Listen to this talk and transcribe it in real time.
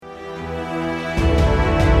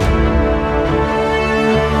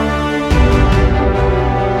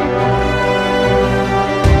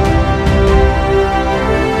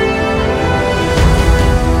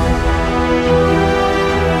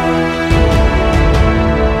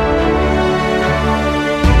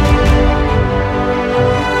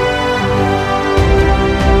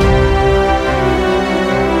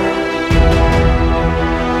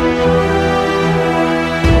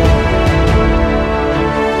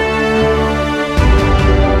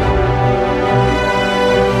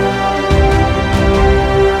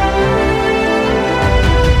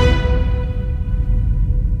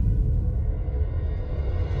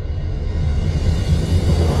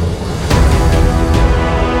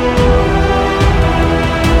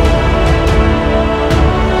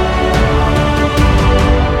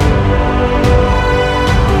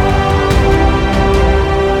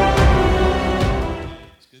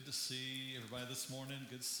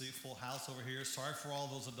See, full house over here. Sorry for all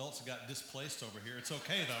those adults who got displaced over here. It's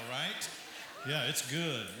okay though, right? Yeah, it's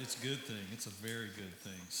good. It's a good thing. It's a very good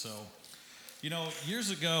thing. So, years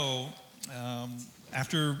ago,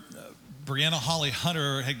 after Brianna Holly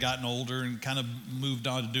Hunter had gotten older and kind of moved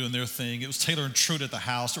on to doing their thing, it was Taylor and Trude at the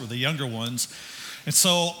house, or the younger ones. And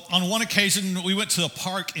so on one occasion, we went to a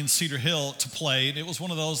park in Cedar Hill to play, and it was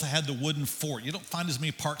one of those that had the wooden fort. You don't find as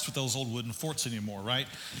many parks with those old wooden forts anymore, right?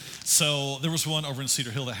 So there was one over in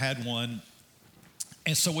Cedar Hill that had one.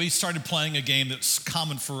 And so we started playing a game that's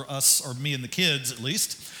common for us, or me and the kids at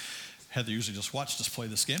least. Heather usually just watched us play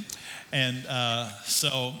this game. And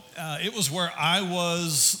so it was where I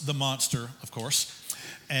was the monster, of course,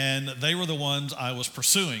 and they were the ones I was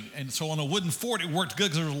pursuing. And so on a wooden fort, it worked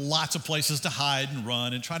good because there were lots of places to hide and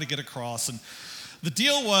run and try to get across. And the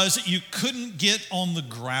deal was that you couldn't get on the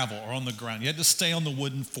gravel or on the ground. You had to stay on the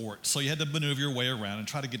wooden fort. So you had to maneuver your way around and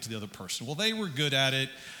try to get to the other person. Well, they were good at it.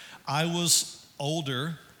 I was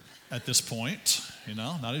older at this point,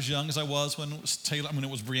 not as young as I was when it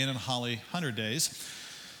was Brianna and Holly Hunter days.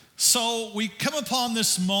 So we come upon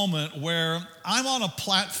this moment where I'm on a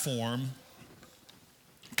platform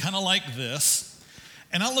kind of like this,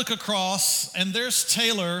 and I look across, and there's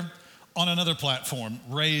Taylor on another platform,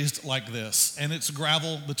 raised like this, and it's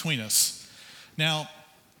gravel between us. Now,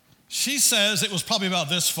 she says it was probably about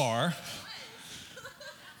this far.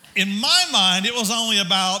 In my mind, it was only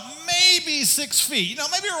about maybe 6 feet,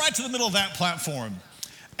 maybe right to the middle of that platform.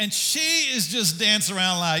 And she is just dancing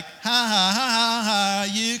around like, ha, ha, ha, ha,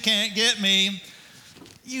 ha, you can't get me.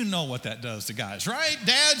 You know what that does to guys, right?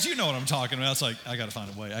 Dads, you know what I'm talking about. It's like, I got to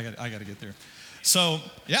find a way. I got to get there. So,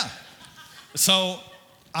 yeah. So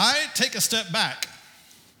I take a step back,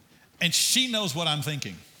 and she knows what I'm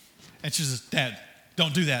thinking. And she says, Dad,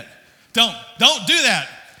 don't do that. Don't do that.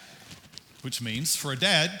 Which means, for a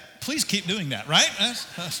dad, please keep doing that, right?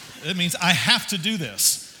 It means I have to do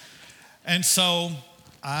this. And so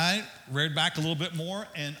I reared back a little bit more,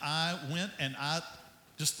 and I went, and I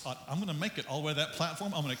just thought, I'm going to make it all the way to that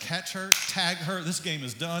platform. I'm going to catch her, tag her. This game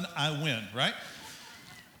is done. I win, right?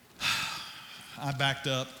 I backed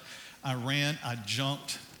up. I ran. I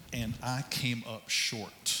jumped, and I came up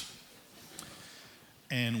short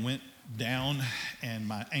and went down, and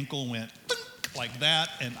my ankle went like that,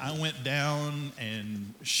 and I went down,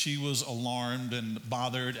 and she was alarmed and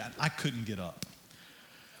bothered, and I couldn't get up.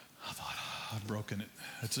 I thought, I've broken it.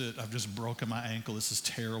 That's it. I've just broken my ankle. This is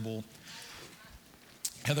terrible.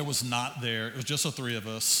 Heather was not there. It was just the three of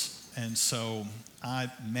us, and so I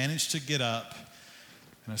managed to get up,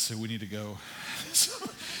 and I said, we need to go.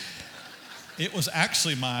 It was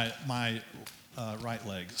actually my right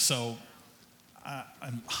leg, so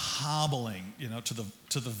I'm hobbling, to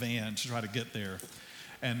the van to try to get there.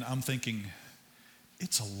 And I'm thinking,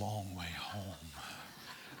 it's a long way home.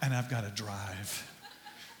 And I've got to drive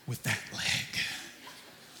with that leg.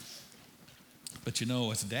 But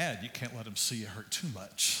as a dad, you can't let him see you hurt too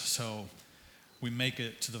much. So we make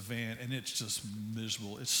it to the van, and it's just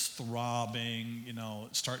miserable. It's throbbing,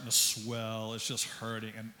 it's starting to swell. It's just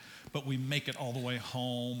hurting. But we make it all the way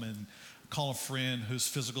home, and call a friend who's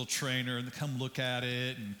physical trainer and come look at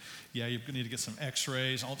it, and you're going to need to get some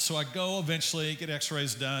x-rays. So I go eventually, get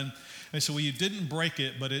x-rays done. And they said, well, you didn't break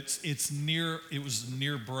it, but it was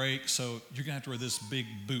near break, so you're going to have to wear this big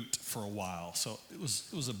boot for a while. So it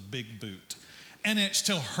was a big boot. And it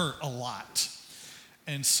still hurt a lot.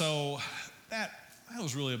 And so that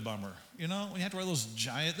was really a bummer. When you have to wear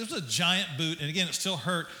this was a giant boot, and again, it still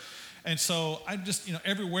hurt. And so I just,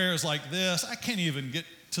 everywhere is like this. I can't even get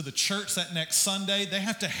to the church that next Sunday. They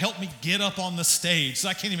have to help me get up on the stage, so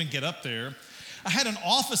I can't even get up there. I had an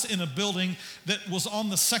office in a building that was on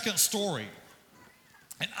the second story.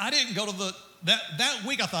 And I didn't go to that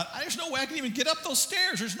week I thought, there's no way I can even get up those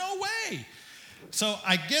stairs. There's no way. So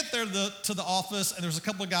I get there to the office, and there's a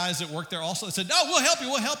couple of guys that work there also. They said, no, we'll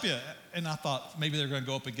help you. And I thought maybe they're going to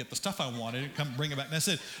go up and get the stuff I wanted and come bring it back. And I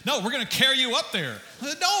said, no, we're going to carry you up there. I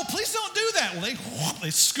said, no, please don't do that. Well,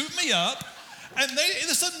 they scoop me up. And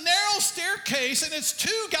it's a narrow staircase, and it's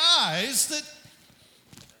two guys that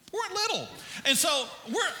weren't little. And so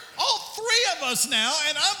we're all three of us now,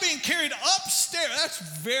 and I'm being carried upstairs. That's a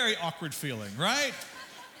very awkward feeling, right?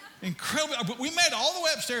 Incredible. But we made it all the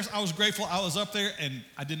way upstairs. I was grateful I was up there, and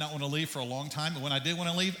I did not want to leave for a long time. But when I did want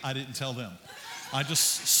to leave, I didn't tell them. I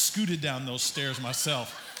just scooted down those stairs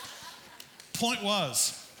myself. Point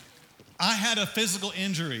was, I had a physical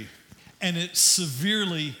injury, and it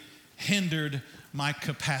severely hindered my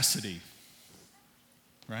capacity,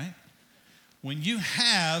 right? When you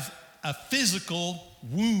have a physical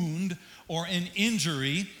wound or an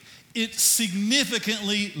injury, it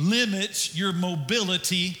significantly limits your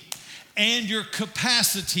mobility and your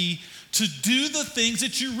capacity to do the things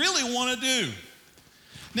that you really want to do.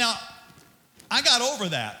 Now, I got over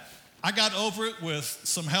that. I got over it with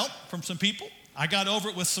some help from some people. I got over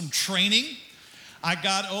it with some training. I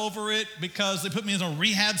got over it because they put me in a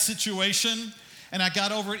rehab situation, and I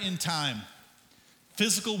got over it in time.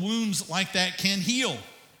 Physical wounds like that can heal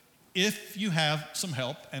if you have some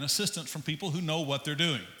help and assistance from people who know what they're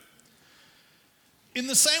doing. In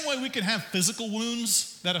the same way we can have physical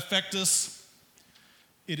wounds that affect us,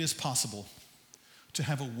 it is possible to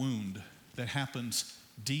have a wound that happens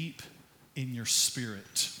deep in your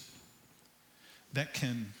spirit that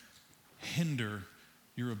can hinder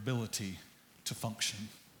your ability to function.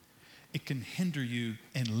 It can hinder you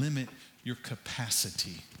and limit your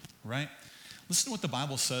capacity, right? Listen to what the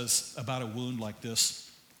Bible says about a wound like this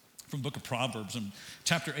from the book of Proverbs. In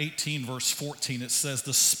chapter 18, verse 14, it says,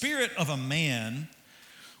 "The spirit of a man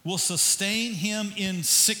will sustain him in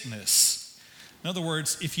sickness." In other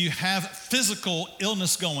words, if you have physical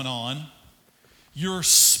illness going on, your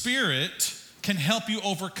spirit can help you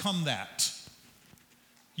overcome that.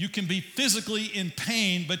 You can be physically in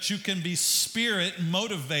pain, but you can be spirit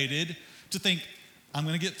motivated to think, I'm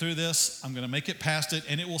going to get through this, I'm going to make it past it,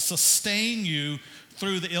 and it will sustain you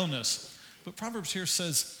through the illness. But Proverbs here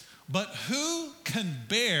says, but who can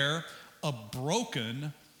bear a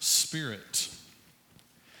broken spirit?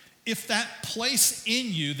 If that place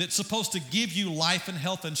in you that's supposed to give you life and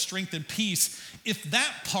health and strength and peace, if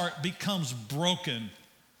that part becomes broken,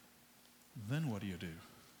 then what do you do?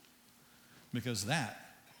 Because that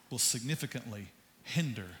will significantly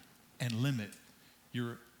hinder and limit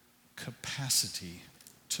your capacity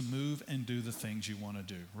to move and do the things you want to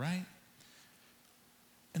do, right?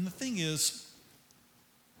 And the thing is,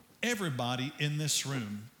 everybody in this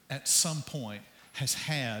room at some point has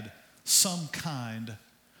had some kind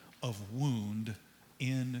of wound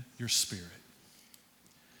in your spirit.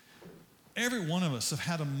 Every one of us have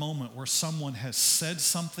had a moment where someone has said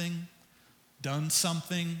something, done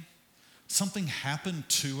something, something happened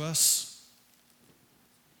to us.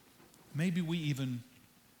 Maybe we even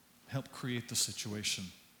helped create the situation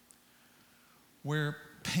where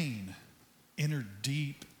pain entered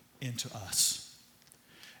deep into us.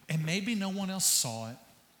 And maybe no one else saw it.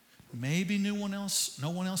 Maybe no one else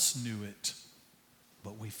knew it,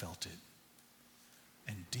 but we felt it.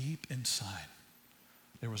 And deep inside,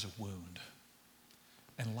 there was a wound.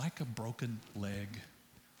 And like a broken leg,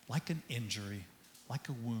 like an injury, like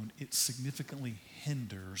a wound, it significantly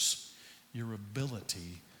hinders your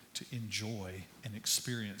ability to enjoy and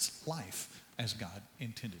experience life as God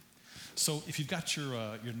intended. So if you've got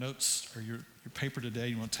your notes or your paper today,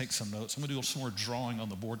 you want to take some notes, I'm going to do some more drawing on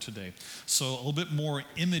the board today. So a little bit more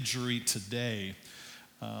imagery today,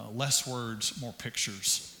 less words, more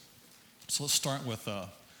pictures. So let's start with a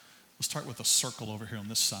circle over here on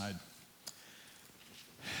this side.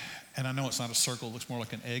 And I know it's not a circle, it looks more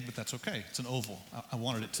like an egg, but that's okay. It's an oval. I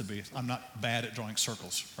wanted it to be. I'm not bad at drawing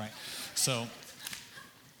circles, right? So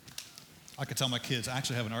I could tell my kids, I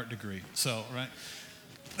actually have an art degree, so, right?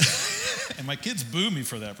 And my kids boo me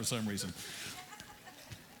for that for some reason.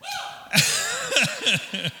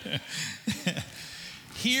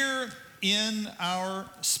 Here in our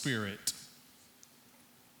spirit,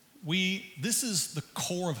 this is the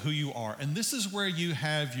core of who you are, and this is where you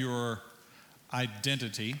have your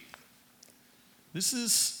identity. This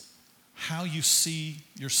is how you see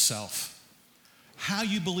yourself, how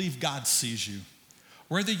you believe God sees you,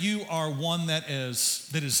 whether you are one that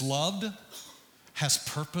is loved, has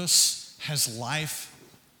purpose, has life.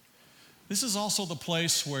 This is also the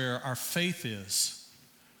place where our faith is,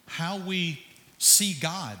 how we see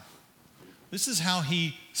God. This is how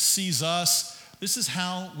He sees us. This is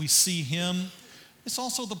how we see Him. It's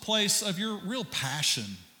also the place of your real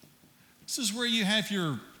passion. This is where you have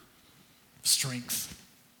your strength.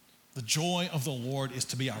 The joy of the Lord is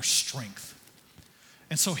to be our strength.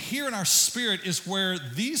 And so here in our spirit is where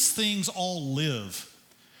these things all live.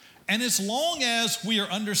 And as long as we are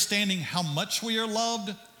understanding how much we are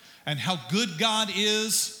loved and how good God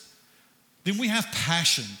is, then we have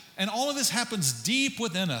passion. And all of this happens deep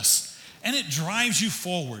within us. And it drives you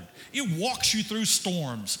forward. It walks you through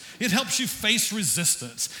storms. It helps you face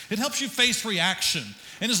resistance. It helps you face reaction.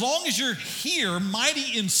 And as long as you're here,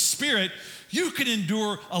 mighty in spirit, you can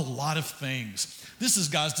endure a lot of things. This is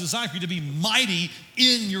God's desire for you to be mighty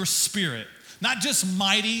in your spirit. Not just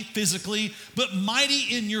mighty physically, but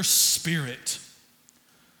mighty in your spirit.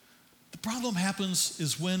 The problem happens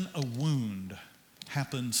is when a wound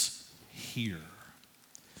happens here.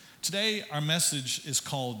 Today, our message is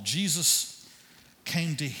called Jesus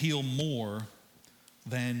came to heal more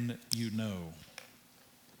than you know.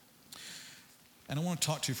 And I want to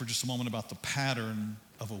talk to you for just a moment about the pattern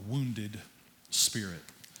of a wounded spirit.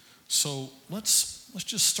 So let's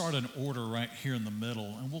just start an order right here in the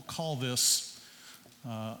middle, and we'll call this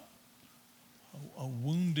a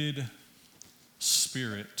wounded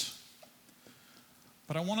spirit.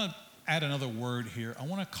 But I want to add another word here. I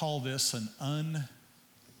want to call this an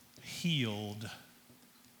unhealed,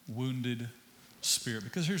 wounded spirit.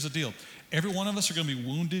 Because here's the deal. Every one of us are going to be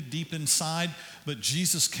wounded deep inside, but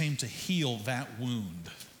Jesus came to heal that wound.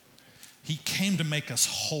 He came to make us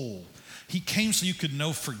whole. He came so you could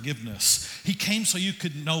know forgiveness. He came so you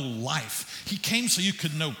could know life. He came so you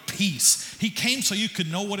could know peace. He came so you could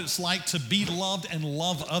know what it's like to be loved and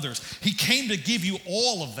love others. He came to give you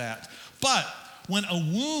all of that. But when a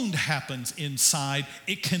wound happens inside,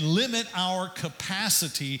 it can limit our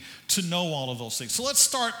capacity to know all of those things. So let's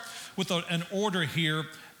start with an order here.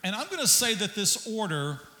 And I'm going to say that this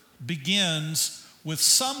order begins with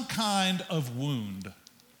some kind of wound.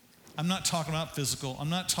 I'm not talking about physical. I'm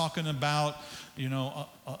not talking about,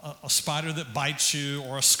 a spider that bites you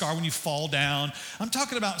or a scar when you fall down. I'm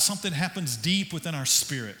talking about something that happens deep within our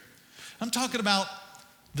spirit. I'm talking about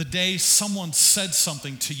the day someone said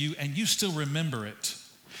something to you and you still remember it.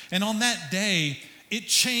 And on that day, it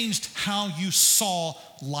changed how you saw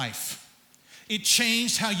life. It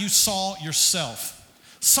changed how you saw yourself.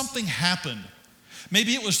 Something happened.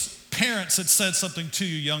 Maybe it was parents that said something to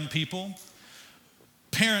you, young people.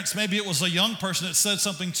 Parents, maybe it was a young person that said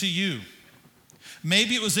something to you.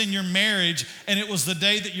 Maybe it was in your marriage and it was the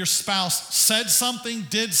day that your spouse said something,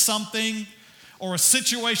 did something, or a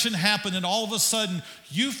situation happened and all of a sudden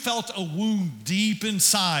you felt a wound deep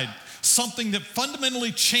inside, something that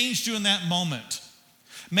fundamentally changed you in that moment.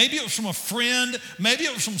 Maybe it was from a friend, maybe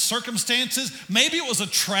it was from circumstances, maybe it was a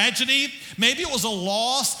tragedy, maybe it was a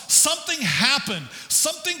loss. Something happened,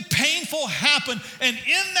 something painful happened, and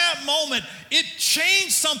in that moment, it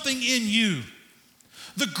changed something in you.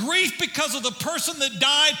 The grief because of the person that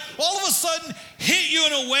died all of a sudden hit you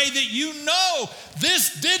in a way that you know,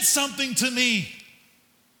 this did something to me.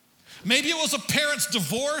 Maybe it was a parent's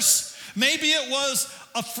divorce, maybe it was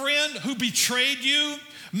a friend who betrayed you.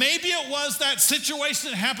 Maybe it was that situation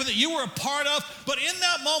that happened that you were a part of, but in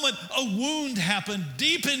that moment, a wound happened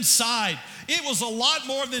deep inside. It was a lot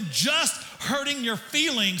more than just hurting your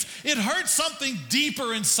feelings. It hurt something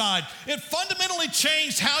deeper inside. It fundamentally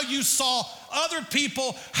changed how you saw other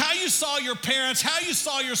people, how you saw your parents, how you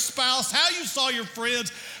saw your spouse, how you saw your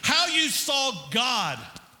friends, how you saw God.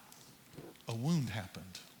 A wound happened.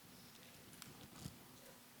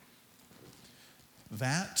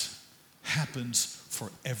 That happens for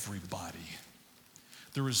everybody.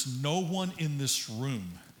 There is no one in this room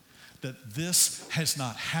that this has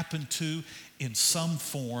not happened to in some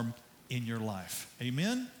form in your life.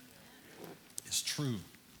 Amen? It's true.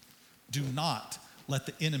 Do not let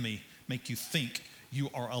the enemy make you think you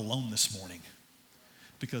are alone this morning,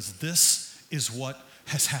 because this is what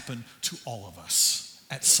has happened to all of us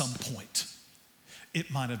at some point. It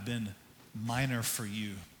might have been minor for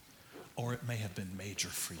you, or it may have been major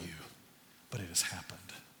for you. But it has happened.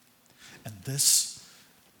 And this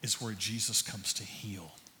is where Jesus comes to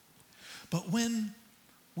heal. But when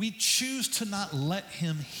we choose to not let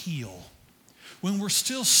him heal, when we're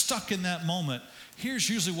still stuck in that moment, here's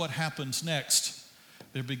usually what happens next.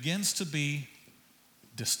 There begins to be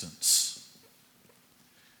distance.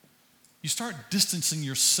 You start distancing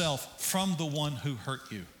yourself from the one who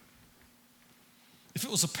hurt you. If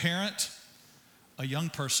it was a parent, a young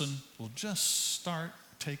person will just start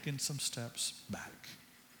taking some steps back.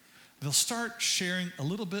 They'll start sharing a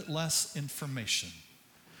little bit less information.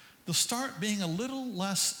 They'll start being a little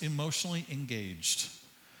less emotionally engaged.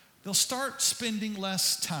 They'll start spending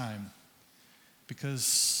less time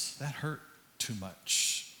because that hurt too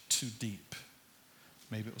much, too deep.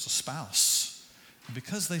 Maybe it was a spouse. And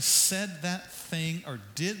because they said that thing or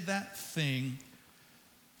did that thing,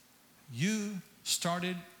 you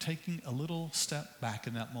started taking a little step back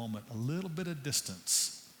in that moment, a little bit of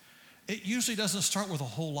distance. It usually doesn't start with a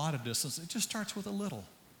whole lot of distance. It just starts with a little.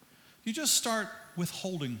 You just start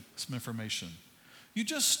withholding some information. You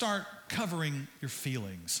just start covering your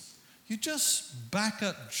feelings. You just back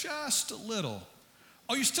up just a little.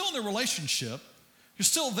 Oh, you're still in the relationship. You're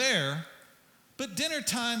still there, but dinner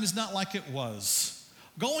time is not like it was.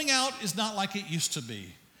 Going out is not like it used to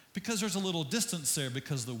be, because there's a little distance there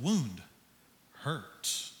because the wound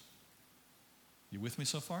hurt. You with me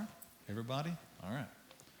so far? Everybody? All right.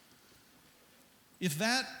 If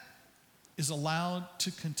that is allowed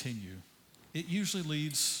to continue, it usually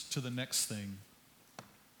leads to the next thing.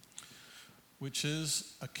 which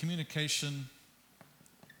is a communication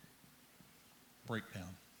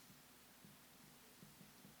breakdown.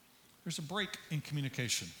 There's a break in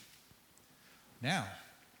communication. Now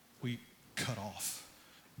we cut off.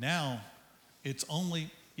 Now it's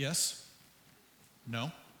only yes,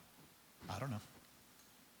 no, I don't know.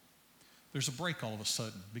 There's a break all of a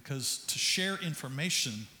sudden because to share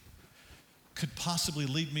information could possibly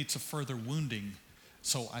lead me to further wounding,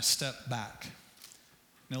 so I step back.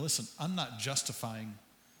 Now listen, I'm not justifying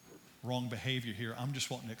wrong behavior here. I'm just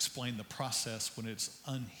wanting to explain the process when it's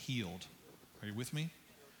unhealed. Are you with me?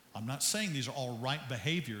 I'm not saying these are all right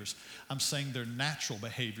behaviors. I'm saying they're natural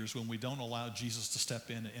behaviors when we don't allow Jesus to step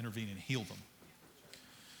in and intervene and heal them.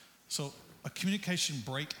 So a communication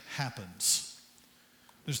break happens.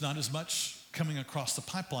 There's not as much coming across the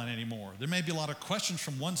pipeline anymore. There may be a lot of questions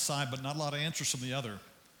from one side, but not a lot of answers from the other.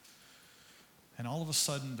 And all of a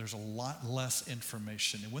sudden, there's a lot less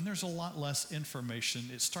information. And when there's a lot less information,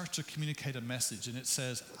 it starts to communicate a message. And it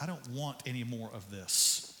says, I don't want any more of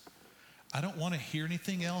this. I don't want to hear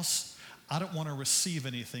anything else. I don't want to receive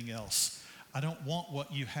anything else. I don't want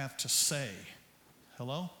what you have to say.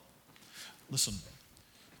 Hello? Listen,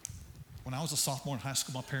 when I was a sophomore in high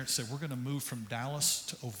school, my parents said, we're going to move from Dallas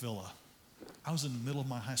to Ovilla. I was in the middle of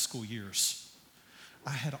my high school years.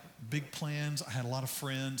 I had big plans. I had a lot of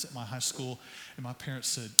friends at my high school. And my parents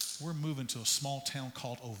said, we're moving to a small town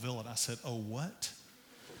called Ovilla. And I said, oh, what?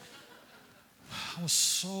 I was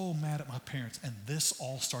so mad at my parents. And this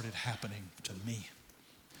all started happening to me.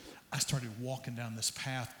 I started walking down this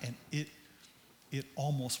path, and it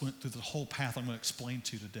almost went through the whole path I'm going to explain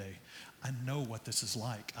to you today. I know what this is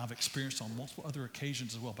like. I've experienced on multiple other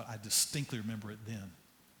occasions as well, but I distinctly remember it then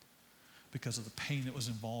because of the pain that was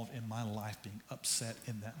involved in my life being upset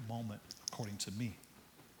in that moment, according to me.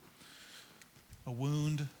 A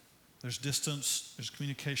wound, there's distance, there's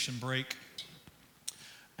communication break,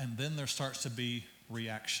 and then there starts to be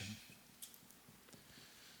reaction.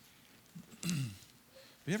 Have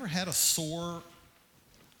you ever had a sore,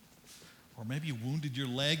 or maybe you wounded your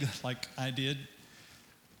leg like I did?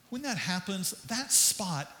 When that happens, that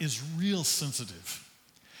spot is real sensitive.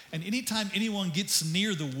 And anytime anyone gets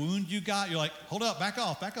near the wound you got, you're like, hold up, back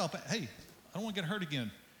off. Hey, I don't want to get hurt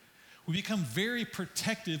again. We become very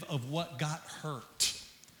protective of what got hurt.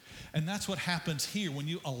 And that's what happens here. When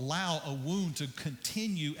you allow a wound to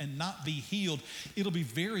continue and not be healed, it'll be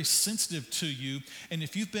very sensitive to you. And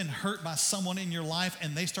if you've been hurt by someone in your life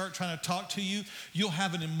and they start trying to talk to you, you'll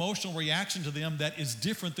have an emotional reaction to them that is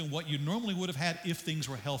different than what you normally would have had if things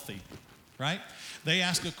were healthy, right? They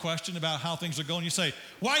ask a question about how things are going. You say,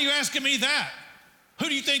 why are you asking me that? Who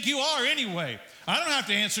do you think you are anyway? I don't have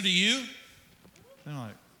to answer to you. They're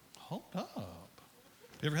like, hold up.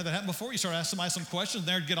 You ever had that happen before? You start asking somebody some questions,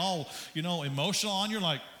 and they'd get all, emotional on you. You're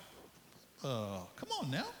like, come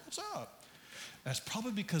on now, what's up? That's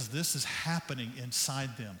probably because this is happening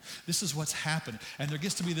inside them. This is what's happened. And there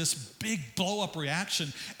gets to be this big blow-up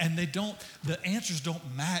reaction, and the answers don't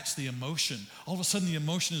match the emotion. All of a sudden, the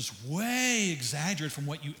emotion is way exaggerated from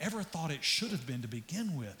what you ever thought it should have been to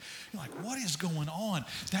begin with. You're like, what is going on?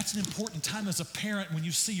 That's an important time as a parent when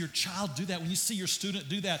you see your child do that, when you see your student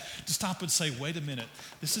do that, to stop and say, wait a minute,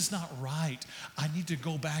 this is not right. I need to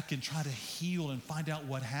go back and try to heal and find out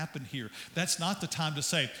what happened here. That's not the time to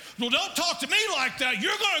say, well, don't talk to me like that.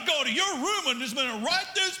 You're going to go to your room and just going to write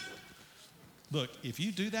this. Look, if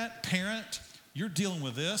you do that, parent, you're dealing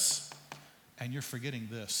with this and you're forgetting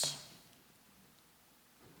this.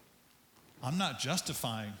 I'm not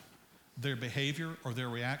justifying their behavior or their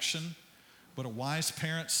reaction, but a wise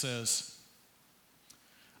parent says,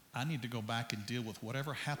 I need to go back and deal with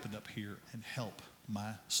whatever happened up here and help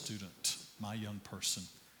my student, my young person.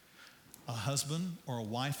 A husband or a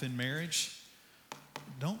wife in marriage,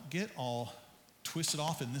 don't get all twisted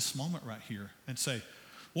off in this moment right here and say,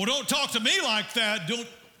 well, don't talk to me like that.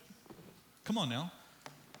 Come on now.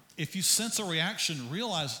 If you sense a reaction,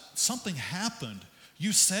 realize something happened.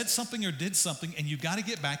 You said something or did something, and you got to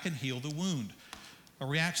get back and heal the wound. A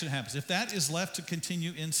reaction happens. If that is left to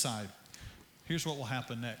continue inside, here's what will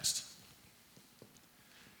happen next.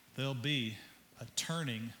 There'll be a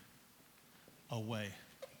turning away.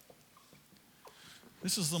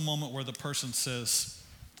 This is the moment where the person says,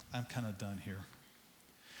 I'm kind of done here.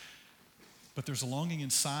 But there's a longing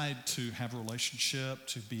inside to have a relationship,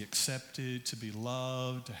 to be accepted, to be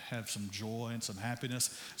loved, to have some joy and some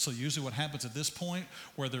happiness. So usually what happens at this point,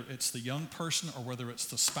 whether it's the young person or whether it's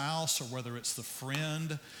the spouse or whether it's the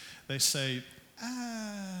friend, they say,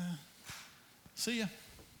 see ya.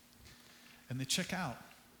 And they check out.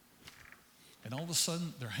 And all of a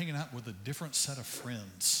sudden, they're hanging out with a different set of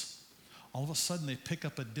friends. All of a sudden, they pick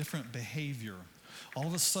up a different behavior. All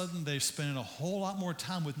of a sudden, they're spending a whole lot more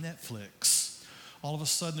time with Netflix. All of a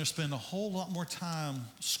sudden, they're spending a whole lot more time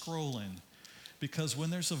scrolling. Because when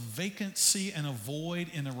there's a vacancy and a void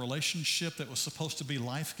in a relationship that was supposed to be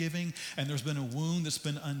life-giving, and there's been a wound that's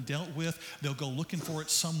been undealt with, they'll go looking for it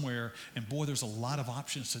somewhere. And boy, there's a lot of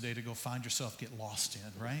options today to go find yourself, get lost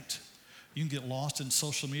in, right? You can get lost in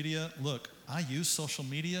social media. Look, I use social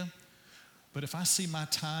media, but if I see my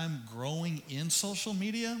time growing in social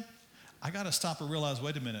media, I got to stop and realize,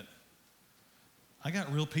 wait a minute. I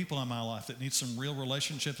got real people in my life that need some real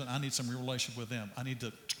relationships, and I need some real relationship with them. I need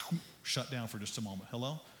to shut down for just a moment.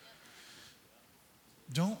 Hello?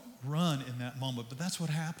 Don't run in that moment, but that's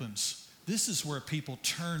what happens. This is where people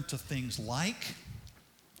turn to things like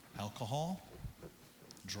alcohol,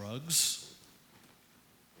 drugs,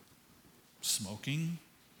 smoking,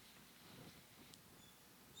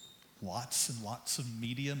 lots and lots of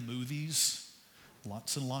media, movies,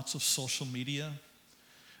 lots and lots of social media.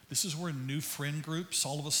 This is where new friend groups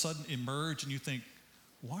all of a sudden emerge, and you think,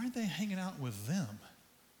 why are they hanging out with them?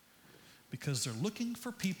 Because they're looking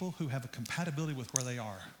for people who have a compatibility with where they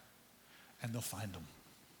are, and they'll find them,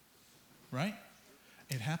 right?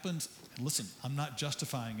 It happens, and listen, I'm not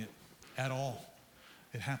justifying it at all.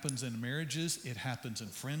 It happens in marriages, it happens in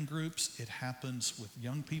friend groups, it happens with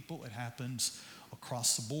young people, it happens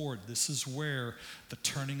across the board. This is where the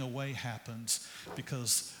turning away happens,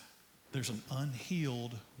 because there's an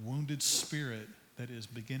unhealed, wounded spirit that is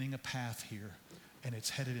beginning a path here, and it's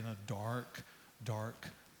headed in a dark, dark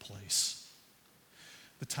place.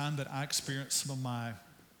 The time that I experienced some of my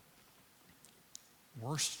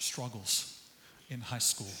worst struggles in high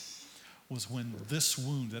school was when this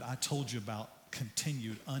wound that I told you about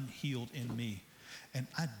continued unhealed in me. And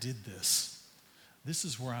I did this. This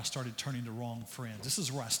is where I started turning to wrong friends. This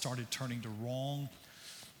is where I started turning to wrong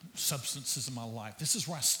substances in my life. This is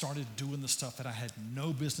where I started doing the stuff that I had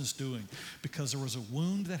no business doing, because there was a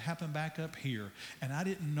wound that happened back up here, and I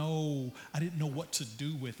didn't know what to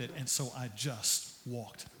do with it, and so I just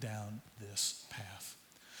walked down this path.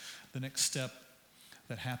 The next step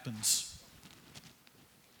that happens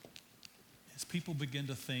is people begin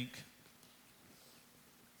to think,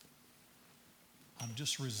 I'm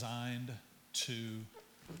just resigned to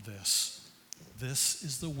this. This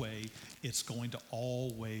is the way it's going to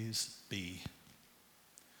always be.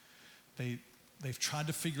 They've tried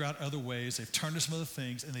to figure out other ways. They've turned to some other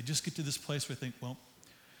things, and they just get to this place where they think, well,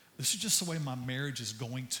 this is just the way my marriage is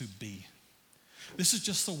going to be. This is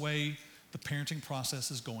just the way the parenting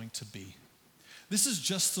process is going to be. This is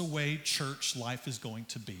just the way church life is going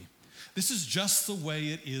to be. This is just the way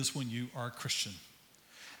it is when you are a Christian.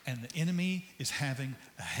 And the enemy is having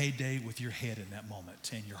a heyday with your head in that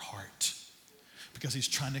moment and your heart, because he's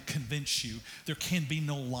trying to convince you there can be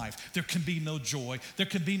no life, there can be no joy, there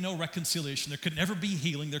can be no reconciliation, there could never be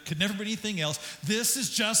healing, there could never be anything else. This is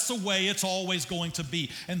just the way it's always going to be.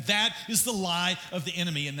 And that is the lie of the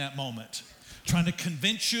enemy in that moment, trying to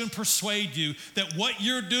convince you and persuade you that what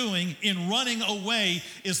you're doing in running away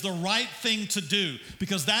is the right thing to do,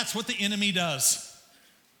 because that's what the enemy does.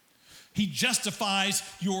 He justifies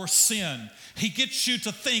your sin. He gets you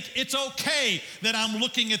to think it's okay that I'm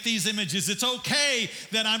looking at these images. It's okay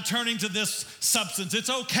that I'm turning to this substance. It's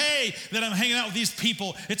okay that I'm hanging out with these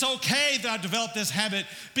people. It's okay that I've developed this habit,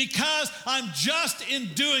 because I'm just in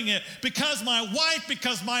doing it, because my wife,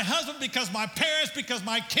 because my husband, because my parents, because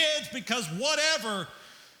my kids, because whatever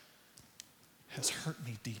has hurt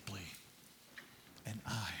me deeply. And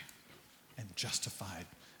I am justified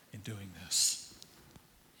in doing this.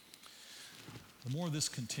 The more this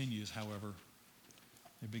continues, however,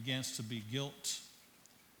 it begins to be guilt,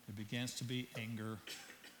 it begins to be anger,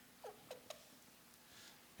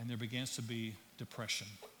 and there begins to be depression.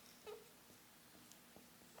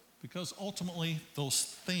 Because ultimately, those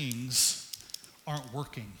things aren't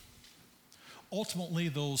working. Ultimately,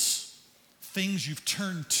 those things you've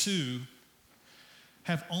turned to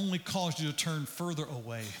have only caused you to turn further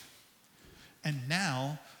away. And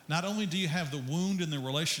now, not only do you have the wound in the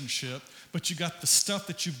relationship, but you got the stuff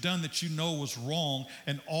that you've done that you know was wrong,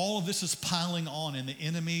 and all of this is piling on, and the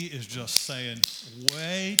enemy is just saying,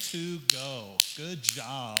 way to go. Good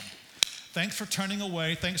job. Thanks for turning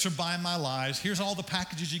away. Thanks for buying my lies. Here's all the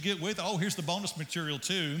packages you get with. Oh, here's the bonus material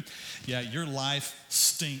too. Yeah, your life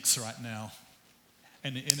stinks right now,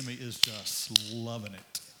 and the enemy is just loving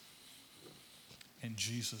it. And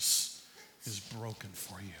Jesus is broken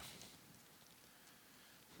for you.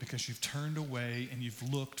 because you've turned away and you've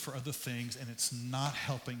looked for other things and it's not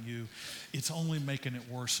helping you. It's only making it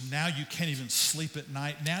worse. Now you can't even sleep at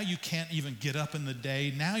night. Now you can't even get up in the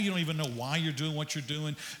day. Now you don't even know why you're doing what you're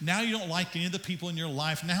doing. Now you don't like any of the people in your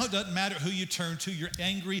life. Now it doesn't matter who you turn to. You're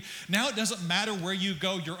angry. Now it doesn't matter where you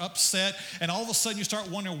go. You're upset. And all of a sudden you start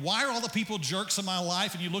wondering, why are all the people jerks in my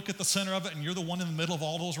life? And you look at the center of it and you're the one in the middle of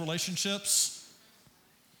all those relationships.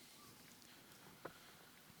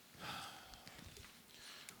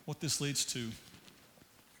 What this leads to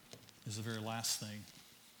is the very last thing.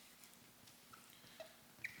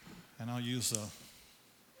 And I'll use the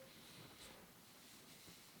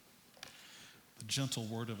gentle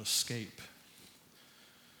word of escape.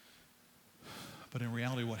 But in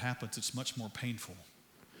reality, what happens, it's much more painful.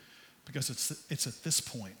 Because it's at this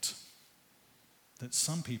point that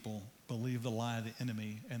some people believe the lie of the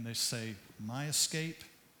enemy and they say, my escape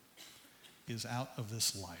is out of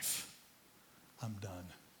this life. I'm done.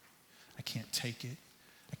 I can't take it.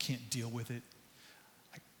 I can't deal with it.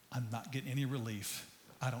 I'm not getting any relief.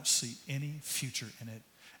 I don't see any future in it.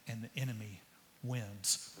 And the enemy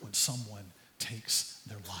wins when someone takes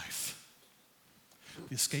their life.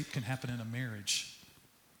 The escape can happen in a marriage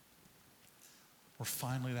where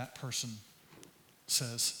finally that person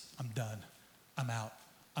says, I'm done. I'm out.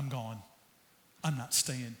 I'm gone. I'm not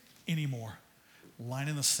staying anymore. Line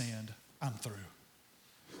in the sand. I'm through.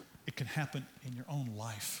 It can happen in your own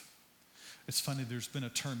life. It's funny, there's been a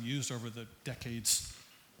term used over the decades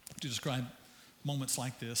to describe moments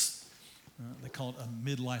like this. They call it a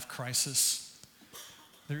midlife crisis.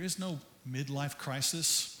 There is no midlife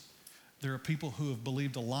crisis. There are people who have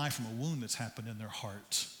believed a lie from a wound that's happened in their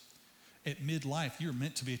heart. At midlife, you're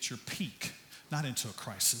meant to be at your peak, not into a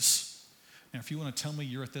crisis. Now, if you want to tell me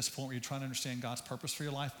you're at this point where you're trying to understand God's purpose for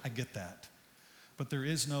your life, I get that. But there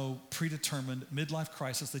is no predetermined midlife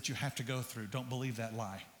crisis that you have to go through. Don't believe that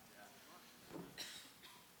lie.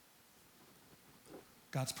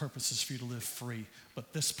 God's purpose is for you to live free,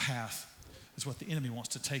 but this path is what the enemy wants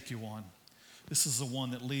to take you on. This is the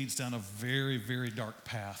one that leads down a very, very dark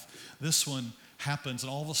path. This one happens,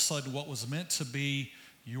 and all of a sudden, what was meant to be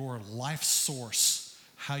your life source,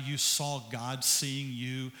 how you saw God seeing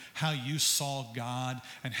you, how you saw God,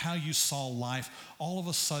 and how you saw life, all of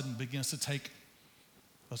a sudden begins to take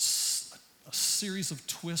a series of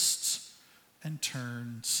twists and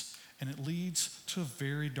turns, and it leads to a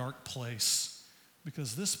very dark place.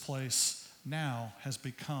 Because this place now has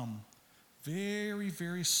become very,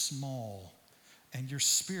 very small, and your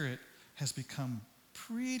spirit has become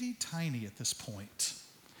pretty tiny at this point.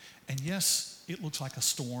 And yes, it looks like a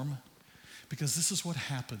storm, because this is what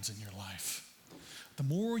happens in your life. The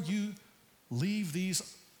more you leave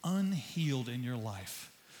these unhealed in your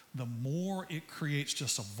life, the more it creates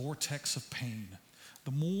just a vortex of pain.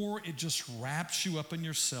 The more it just wraps you up in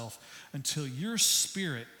yourself until your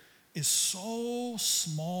spirit is so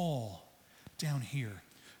small down here.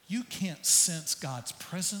 You can't sense God's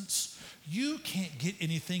presence. You can't get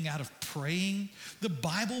anything out of praying. The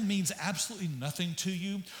Bible means absolutely nothing to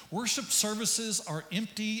you. Worship services are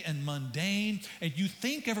empty and mundane, and you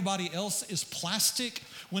think everybody else is plastic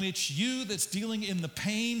when it's you that's dealing in the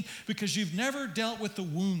pain because you've never dealt with the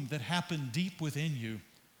wound that happened deep within you.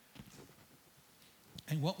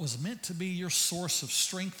 And what was meant to be your source of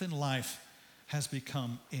strength in life has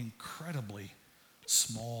become incredibly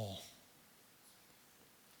small.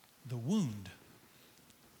 The wound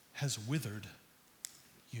has withered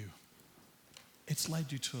you. It's led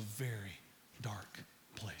you to a very dark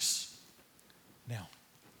place. Now,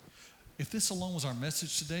 if this alone was our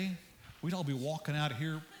message today, we'd all be walking out of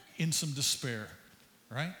here in some despair,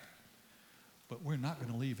 right? But we're not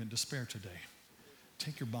going to leave in despair today.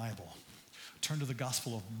 Take your Bible. Turn to the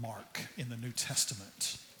Gospel of Mark in the New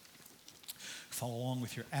Testament. Follow along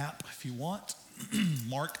with your app if you want.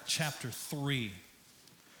 Mark chapter 3.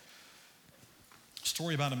 A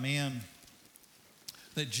story about a man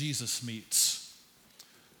that Jesus meets.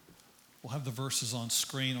 We'll have the verses on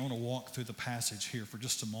screen. I want to walk through the passage here for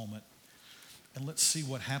just a moment. And let's see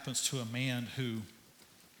what happens to a man who,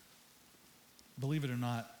 believe it or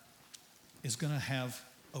not, is going to have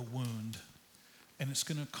a wound. And it's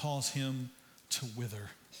going to cause him to wither.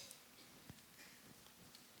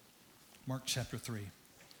 Mark chapter 3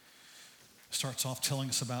 starts off telling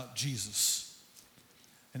us about Jesus.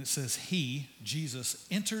 And it says, he, Jesus,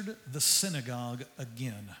 entered the synagogue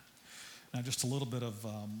again. Now, just a little bit of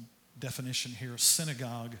definition here.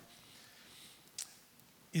 Synagogue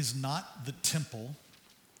is not the temple.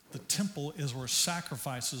 The temple is where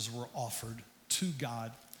sacrifices were offered to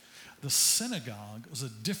God. The synagogue was a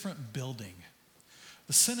different building.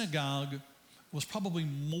 The synagogue was probably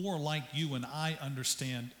more like you and I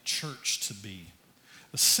understand church to be.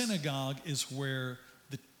 The synagogue is where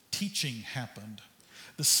the teaching happened.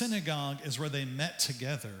 The synagogue is where they met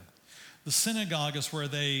together. The synagogue is where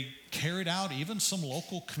they carried out even some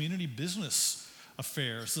local community business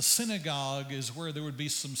affairs. The synagogue is where there would be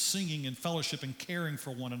some singing and fellowship and caring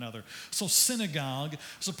for one another. So synagogue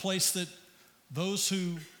is a place that those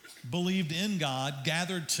who believed in God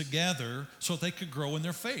gathered together so that they could grow in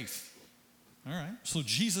their faith. All right, so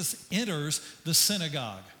Jesus enters the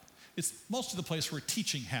synagogue. It's mostly the place where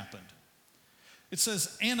teaching happened. It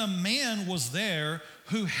says, and a man was there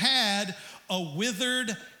who had a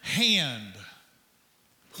withered hand.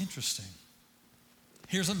 Interesting.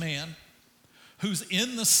 Here's a man who's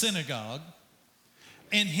in the synagogue,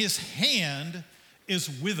 and his hand is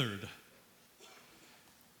withered.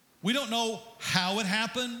 We don't know how it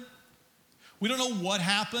happened. We don't know what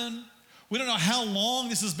happened. We don't know how long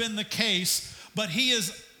this has been the case, but he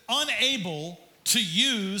is unable to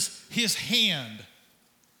use his hand.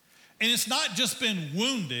 And it's not just been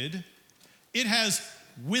wounded, it has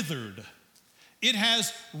withered. It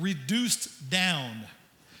has reduced down.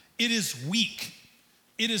 It is weak.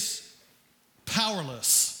 It is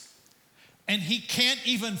powerless. And he can't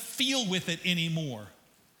even feel with it anymore.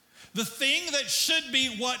 The thing that should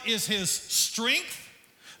be what is his strength,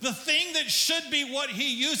 the thing that should be what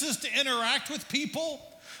he uses to interact with people,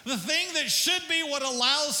 the thing that should be what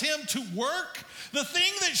allows him to work, the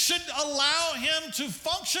thing that should allow him to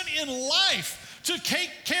function in life, to take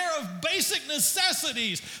care of basic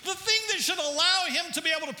necessities, the thing that should allow him to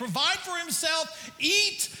be able to provide for himself,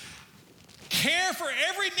 eat, care for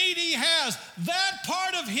every need he has, that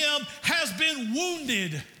part of him has been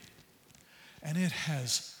wounded and it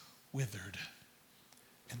has withered.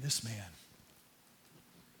 And this man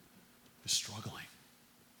is struggling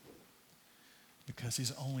because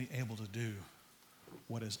he's only able to do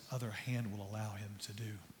what his other hand will allow him to do.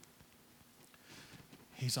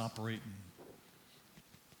 He's operating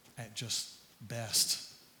at just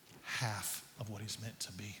best half of what he's meant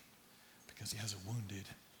to be because he has a wounded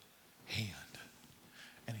hand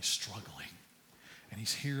and he's struggling. And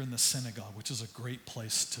he's here in the synagogue, which is a great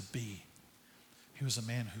place to be. He was a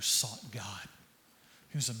man who sought God.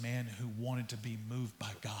 He was a man who wanted to be moved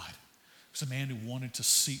by God. He was a man who wanted to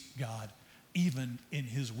seek God even in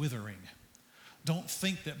his withering. Don't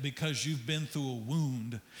think that because you've been through a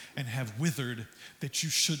wound and have withered that you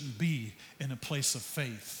shouldn't be in a place of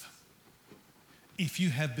faith. If you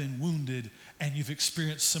have been wounded and you've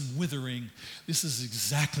experienced some withering, this is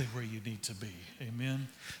exactly where you need to be. Amen?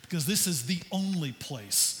 Because this is the only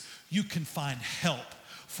place you can find help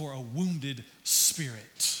for a wounded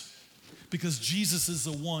spirit. Because Jesus is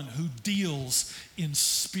the one who deals in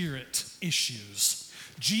spirit issues.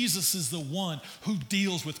 Jesus is the one who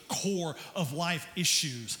deals with core of life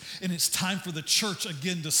issues. And it's time for the church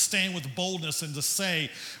again to stand with boldness and to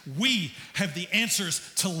say, we have the answers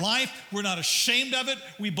to life. We're not ashamed of it.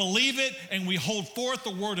 We believe it and we hold forth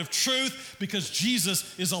the word of truth because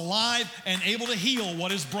Jesus is alive and able to heal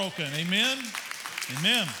what is broken. Amen?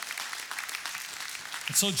 Amen.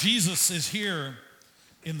 And so Jesus is here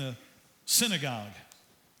in the synagogue.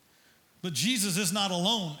 But Jesus is not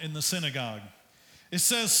alone in the synagogue. It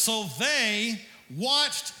says, so they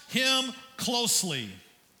watched him closely.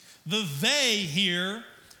 The they here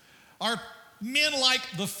are men like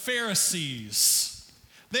the Pharisees.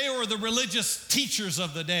 They were the religious teachers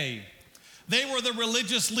of the day. They were the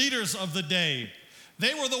religious leaders of the day.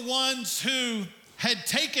 They were the ones who had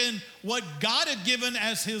taken what God had given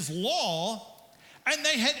as his law and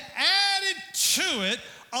they had added to it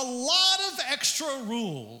a lot of extra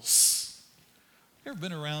rules. You ever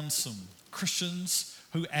been around some Christians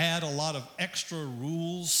who add a lot of extra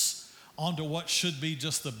rules onto what should be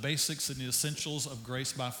just the basics and the essentials of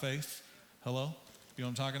grace by faith? Hello? You know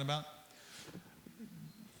what I'm talking about?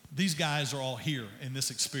 These guys are all here in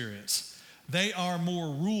this experience. They are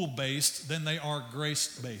more rule-based than they are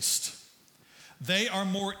grace-based. They are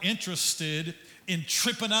more interested in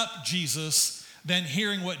tripping up Jesus than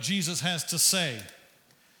hearing what Jesus has to say.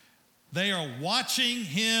 They are watching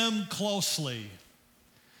him closely.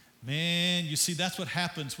 Man, you see, that's what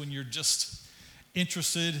happens when you're just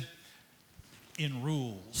interested in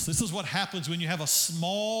rules. This is what happens when you have a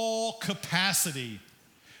small capacity.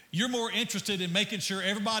 You're more interested in making sure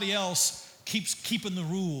everybody else keeps keeping the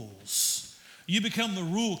rules. You become the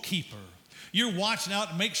rule keeper. You're watching out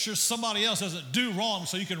to make sure somebody else doesn't do wrong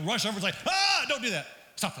so you can rush over and say, don't do that.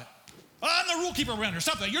 Stop that. I'm the rule keeper around here.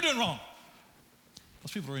 Stop that. You're doing wrong.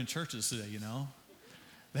 Most people are in churches today, you know.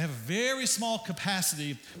 They have a very small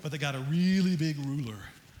capacity, but they got a really big ruler,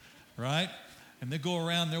 right? And they go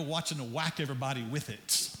around, they're watching to whack everybody with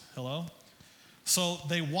it. Hello? So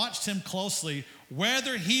they watched him closely,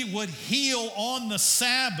 whether he would heal on the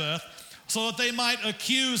Sabbath so that they might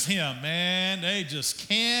accuse him. Man, they just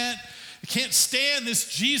can't stand this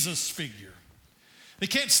Jesus figure. They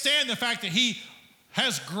can't stand the fact that he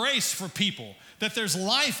has grace for people, that there's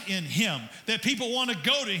life in him, that people want to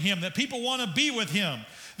go to him, that people want to be with him,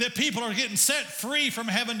 that people are getting set free from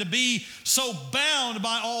having to be so bound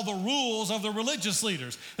by all the rules of the religious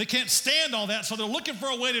leaders. They can't stand all that, so they're looking for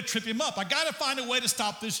a way to trip him up. I got to find a way to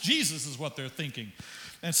stop this Jesus, is what they're thinking.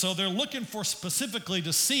 And so they're looking for specifically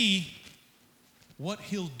to see what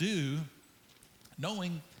he'll do,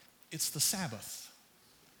 knowing it's the Sabbath.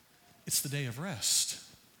 It's the day of rest.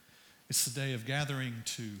 It's the day of gathering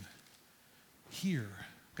to hear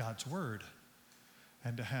God's word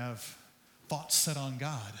and to have thoughts set on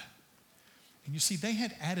God. And you see, they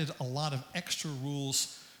had added a lot of extra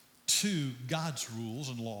rules to God's rules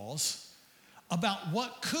and laws about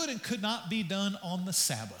what could and could not be done on the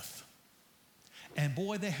Sabbath. And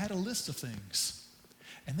boy, they had a list of things.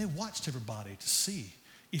 And they watched everybody to see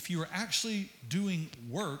if you were actually doing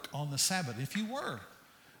work on the Sabbath. If you were,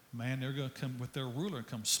 man, they're going to come with their ruler and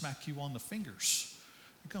come smack you on the fingers.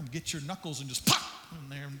 They come get your knuckles and just pop in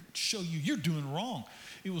there and show you you're doing wrong.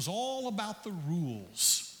 It was all about the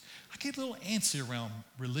rules. I get a little antsy around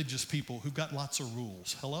religious people who've got lots of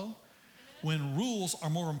rules. Hello? When rules are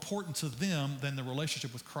more important to them than the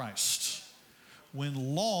relationship with Christ.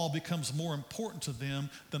 When law becomes more important to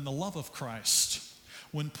them than the love of Christ.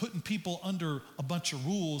 When putting people under a bunch of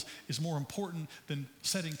rules is more important than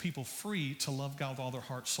setting people free to love God with all their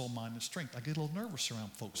heart, soul, mind, and strength. I get a little nervous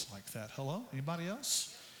around folks like that. Hello? Anybody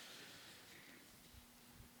else?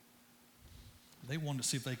 They wanted to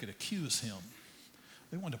see if they could accuse him.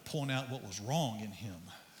 They wanted to point out what was wrong in him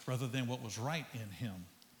rather than what was right in him.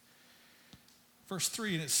 Verse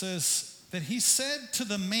 3, and it says that he said to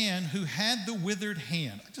the man who had the withered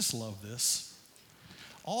hand. I just love this.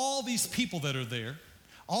 All these people that are there,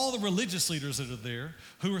 all the religious leaders that are there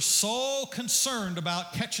who are so concerned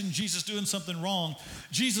about catching Jesus doing something wrong,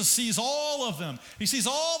 Jesus sees all of them. He sees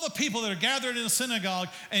all the people that are gathered in the synagogue,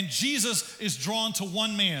 and Jesus is drawn to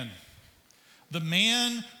one man, the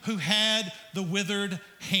man who had the withered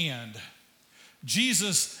hand.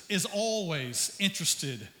 Jesus is always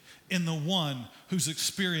interested in the one who's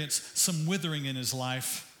experienced some withering in his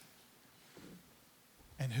life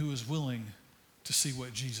and who is willing to see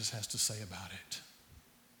what Jesus has to say about it.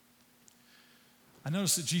 I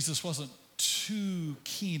noticed that Jesus wasn't too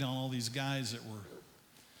keen on all these guys that were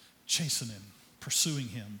chasing him, pursuing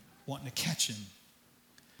him, wanting to catch him.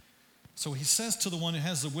 So he says to the one who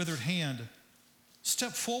has the withered hand,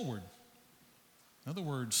 step forward. In other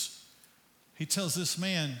words, he tells this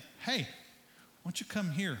man, hey, why don't you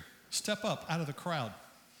come here? Step up out of the crowd.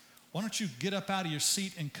 Why don't you get up out of your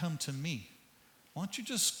seat and come to me? Why don't you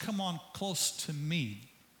just come on close to me?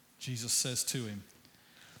 Jesus says to him.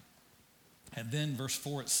 And then verse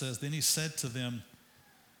 4, it says, then he said to them,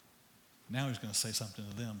 now he's going to say something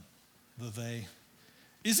to them, they,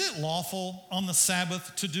 is it lawful on the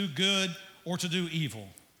Sabbath to do good or to do evil,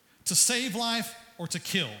 to save life or to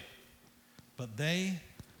kill? But they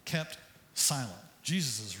kept silent.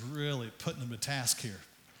 Jesus is really putting them to task here.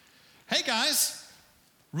 Hey guys,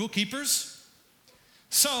 rule keepers.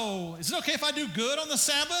 So is it okay if I do good on the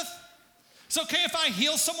Sabbath? Is it okay if I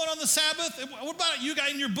heal someone on the Sabbath? What about you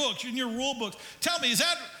guys in your books, in your rule books? Tell me, is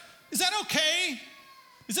that okay?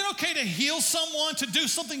 Is it okay to heal someone, to do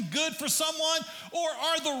something good for someone? Or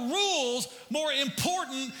are the rules more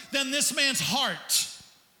important than this man's heart?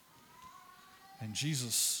 And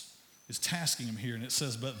Jesus is tasking him here, and it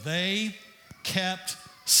says, but they kept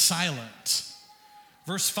silent.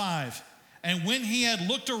 Verse 5, and when he had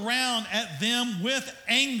looked around at them with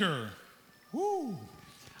anger, whoo,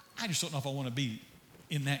 I just don't know if I want to be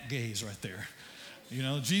in that gaze right there. You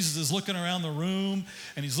know, Jesus is looking around the room,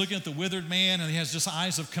 and he's looking at the withered man, and he has just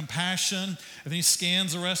eyes of compassion, and then he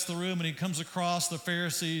scans the rest of the room, and he comes across the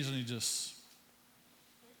Pharisees, and he just,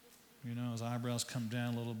 you know, his eyebrows come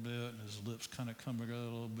down a little bit, and his lips kind of come together a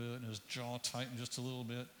little bit, and his jaw tightened just a little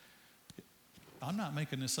bit. I'm not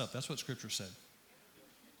making this up. That's what Scripture said.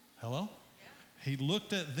 Hello? He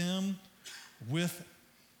looked at them with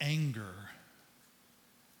anger.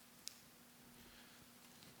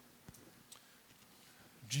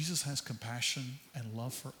 Jesus has compassion and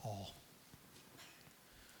love for all.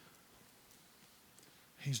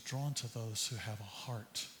 He's drawn to those who have a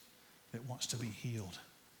heart that wants to be healed.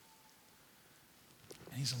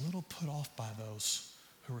 And he's a little put off by those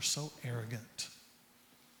who are so arrogant,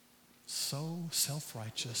 so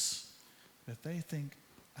self-righteous, that they think,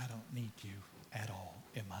 I don't need you at all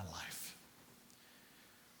in my life.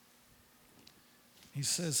 He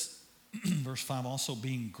says, verse 5, also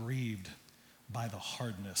being grieved by the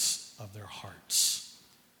hardness of their hearts.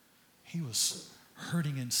 He was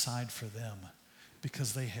hurting inside for them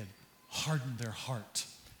because they had hardened their heart.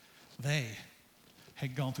 They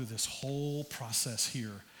had gone through this whole process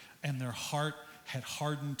here, and their heart had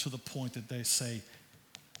hardened to the point that they say,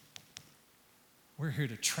 we're here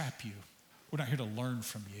to trap you. We're not here to learn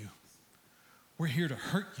from you. We're here to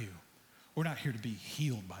hurt you. We're not here to be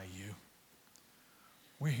healed by you.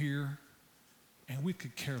 We're here, and we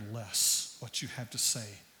could care less what you have to say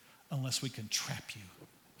unless we can trap you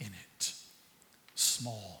in it.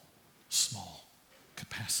 Small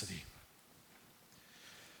capacity.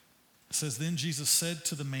 It says, then Jesus said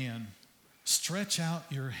to the man, stretch out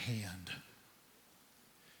your hand.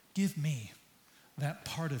 Give me that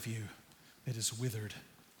part of you that is withered.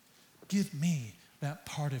 Give me that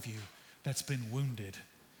part of you that's been wounded.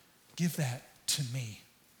 Give that to me.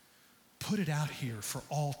 Put it out here for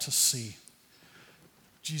all to see.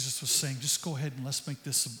 Jesus was saying, just go ahead and let's make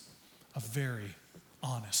this a very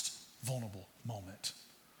honest, vulnerable moment.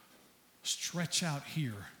 Stretch out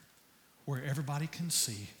here where everybody can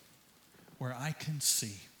see, where I can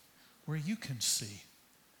see, where you can see.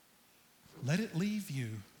 Let it leave you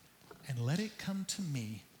and let it come to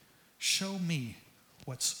me. Show me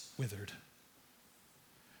what's withered.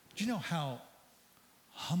 Do you know how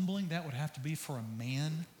humbling that would have to be for a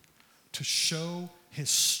man to show his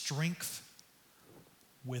strength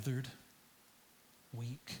withered,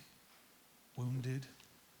 weak, wounded,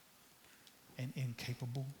 and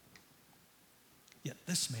incapable? Yet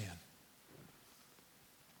this man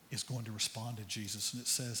is going to respond to Jesus, and it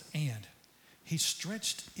says, and he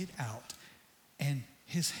stretched it out, and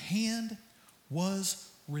his hand was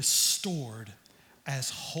restored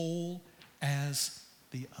as whole as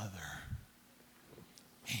the other.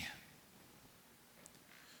 Man.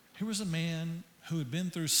 Here was a man who had been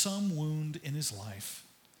through some wound in his life.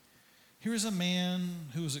 Here is a man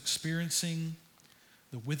who was experiencing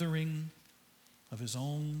the withering of his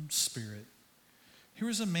own spirit. Here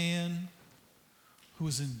is a man who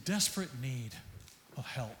was in desperate need of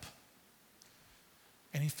help.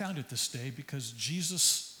 And he found it this day because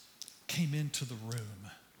Jesus came into the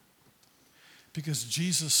room. Because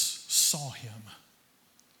Jesus saw him.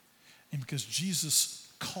 And because Jesus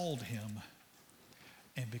called him.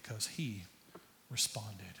 And because he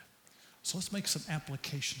responded. So let's make some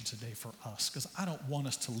application today for us, because I don't want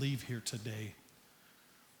us to leave here today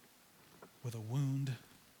with a wound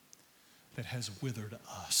that has withered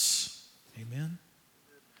us. Amen?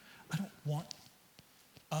 I don't want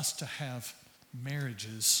us to have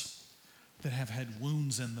marriages that have had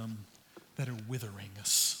wounds in them that are withering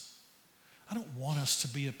us. I don't want us to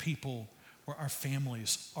be a people where our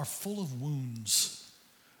families are full of wounds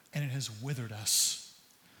and it has withered us.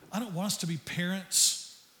 I don't want us to be parents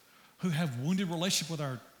who have wounded relationship with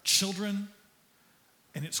our children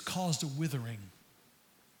and it's caused a withering.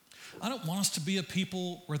 I don't want us to be a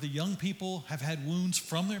people where the young people have had wounds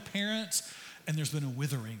from their parents and there's been a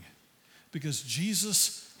withering, because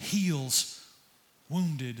Jesus heals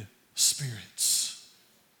wounded spirits.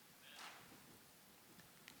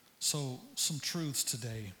 So some truths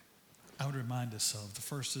today I would remind us of. The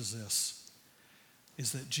first is this,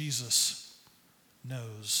 is that Jesus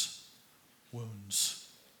knows wounds.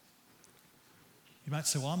 You might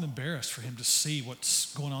say, well, I'm embarrassed for him to see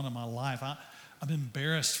what's going on in my life. I'm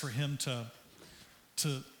embarrassed for him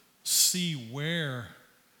to see where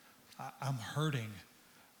I'm hurting.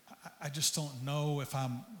 I just don't know if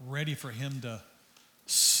I'm ready for him to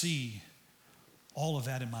see all of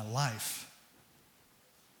that in my life.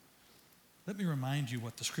 Let me remind you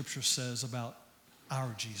what the scripture says about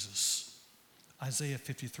our Jesus. Isaiah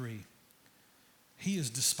 53. He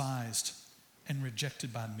is despised and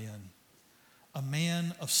rejected by men, a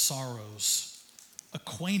man of sorrows,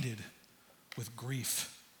 acquainted with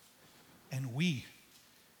grief. And we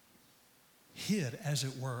hid, as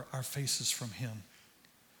it were, our faces from him.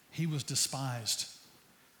 He was despised,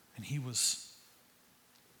 and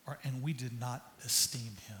we did not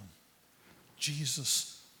esteem him.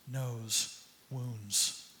 Jesus knows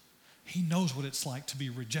wounds. He knows what it's like to be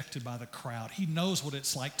rejected by the crowd. He knows what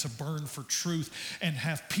it's like to burn for truth and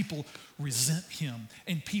have people resent him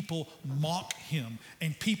and people mock him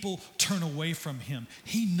and people turn away from him.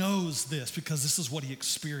 He knows this because this is what he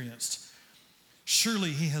experienced.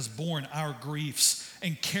 Surely he has borne our griefs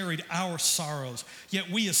and carried our sorrows, yet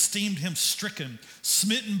we esteemed him stricken,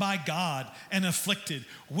 smitten by God, and afflicted.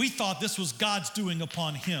 We thought this was God's doing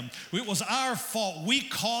upon him. It was our fault. We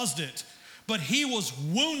caused it. but he was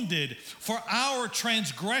wounded for our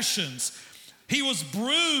transgressions. He was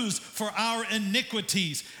bruised for our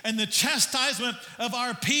iniquities, and the chastisement of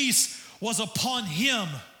our peace was upon him.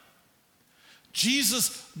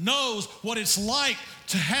 Jesus knows what it's like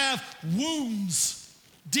to have wounds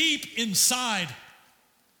deep inside.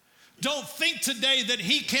 Don't think today that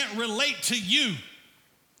he can't relate to you.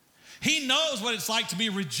 He knows what it's like to be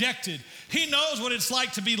rejected. He knows what it's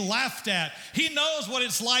like to be laughed at. He knows what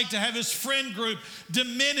it's like to have his friend group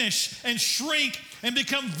diminish and shrink and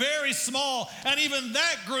become very small, and even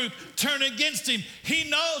that group turn against him. He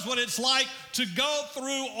knows what it's like to go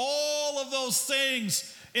through all of those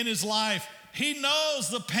things in his life. He knows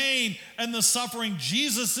the pain and the suffering.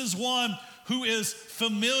 Jesus is one who is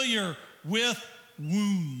familiar with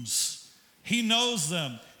wounds. He knows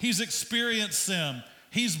them. He's experienced them.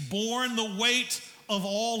 He's borne the weight of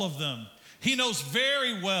all of them. He knows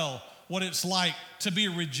very well what it's like to be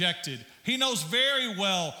rejected. He knows very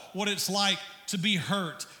well what it's like to be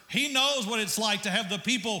hurt. He knows what it's like to have the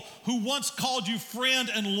people who once called you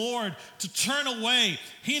friend and Lord to turn away.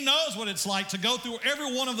 He knows what it's like to go through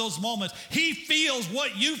every one of those moments. He feels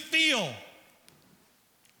what you feel.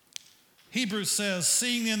 Hebrews says,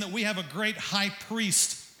 seeing then that we have a great high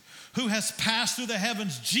priest who has passed through the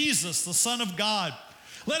heavens, Jesus, the Son of God,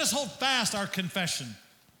 let us hold fast our confession.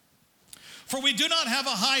 For we do not have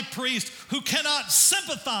a high priest who cannot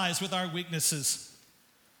sympathize with our weaknesses,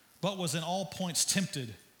 but was in all points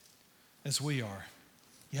tempted as we are,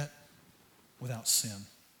 yet without sin.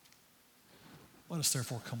 Let us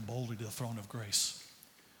therefore come boldly to the throne of grace.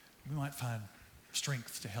 We might find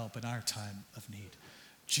strength to help in our time of need.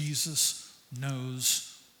 Jesus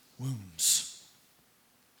knows wounds.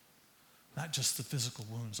 Not just the physical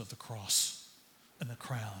wounds of the cross and the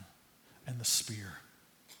crown and the spear,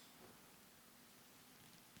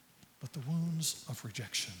 but the wounds of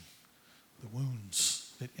rejection, the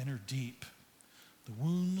wounds that enter deep, the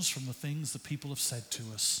wounds from the things that people have said to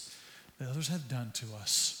us, that others have done to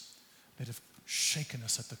us, that have shaken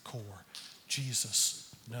us at the core.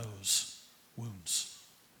 Jesus knows wounds.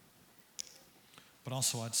 But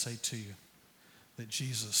also I'd say to you that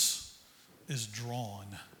Jesus is drawn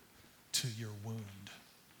to your wound.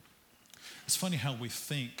 It's funny how we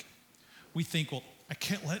think. We think, well, I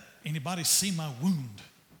can't let anybody see my wound.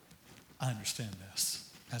 I understand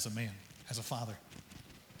this as a man, as a father.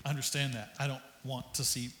 I understand that. I don't want to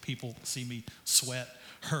see people see me sweat,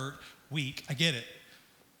 hurt, weak. I get it.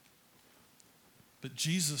 But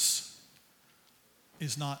Jesus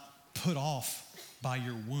is not put off by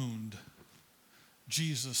your wound.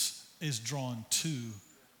 Jesus is drawn to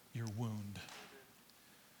your wound.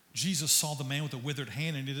 Jesus saw the man with the withered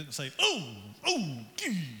hand and he didn't say,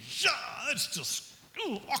 that's just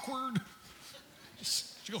awkward.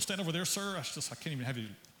 You go stand over there, sir. I can't even have you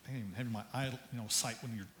in my eye, sight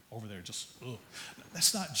when you're over there. Just, ugh.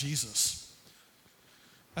 That's not Jesus.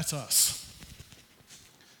 That's us.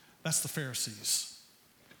 That's the Pharisees.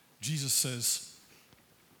 Jesus says,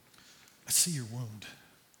 I see your wound.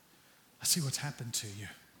 I see what's happened to you.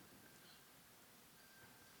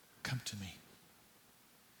 Come to me.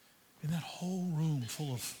 In that whole room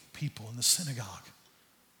full of people in the synagogue,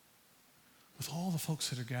 with all the folks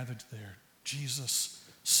that are gathered there, Jesus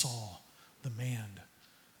saw the man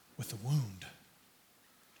with the wound,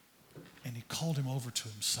 and he called him over to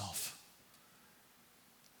himself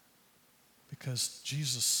because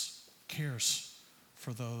Jesus cares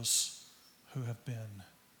for those who have been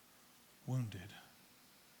wounded.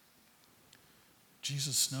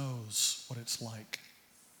 Jesus knows what it's like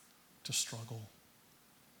to struggle,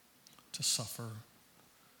 to suffer,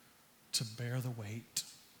 to bear the weight,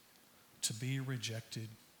 to be rejected,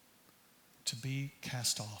 to be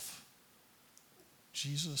cast off.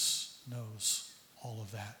 Jesus knows all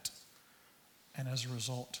of that. And as a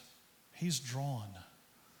result, he's drawn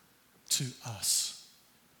to us.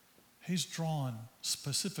 He's drawn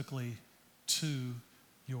specifically to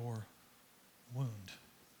your wound.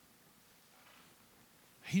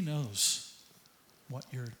 He knows what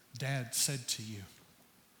your dad said to you.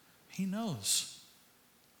 He knows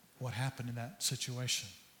what happened in that situation.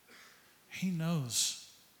 He knows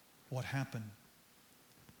what happened.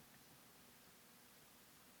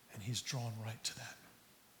 And he's drawn right to that.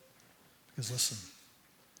 Because listen,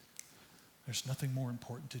 there's nothing more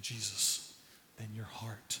important to Jesus than your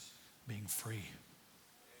heart being free.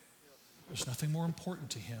 There's nothing more important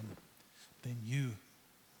to him than you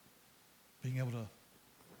being able to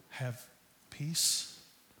have peace,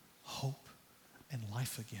 hope, and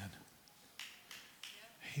life again.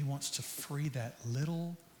 He wants to free that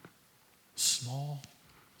little, small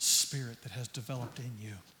spirit that has developed in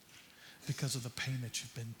you because of the pain that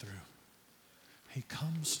you've been through. He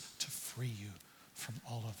comes to free you from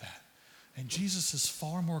all of that. And Jesus is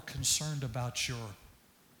far more concerned about your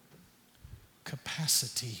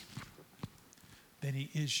capacity than he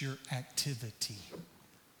is your activity.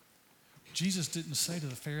 Jesus didn't say to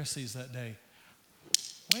the Pharisees that day,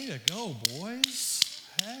 way to go, boys.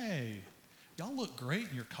 Hey, y'all look great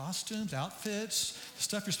in your costumes, outfits, the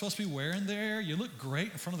stuff you're supposed to be wearing there. You look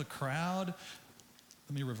great in front of the crowd.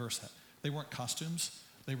 Let me reverse that. They weren't costumes.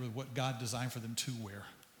 They were what God designed for them to wear.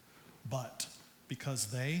 But because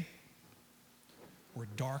they were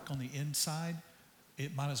dark on the inside,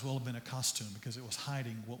 it might as well have been a costume because it was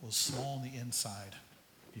hiding what was small on the inside.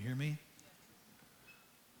 You hear me?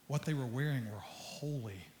 What they were wearing were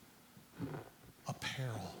holy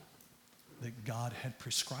apparel that God had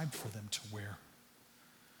prescribed for them to wear.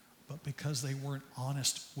 But because they weren't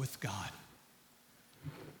honest with God,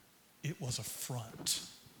 it was a front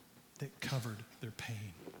that covered their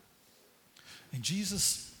pain. And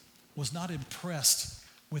Jesus was not impressed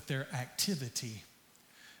with their activity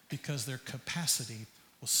because their capacity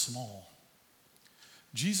was small.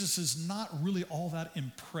 Jesus is not really all that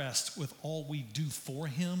impressed with all we do for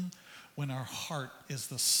him when our heart is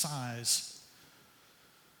the size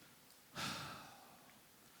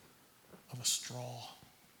of a straw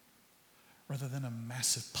rather than a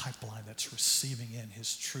massive pipeline that's receiving in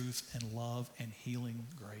his truth and love and healing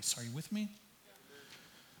grace. Are you with me?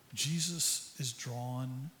 Jesus is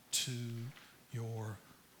drawn to your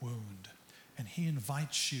wound, and he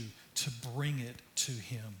invites you to bring it to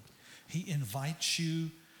him. He invites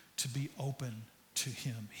you to be open to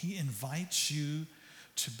him. He invites you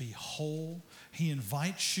to be whole. He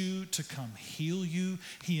invites you to come heal you.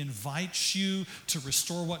 He invites you to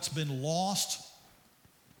restore what's been lost.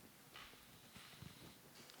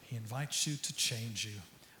 He invites you to change you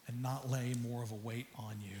and not lay more of a weight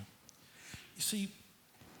on you. You see,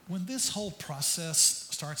 when this whole process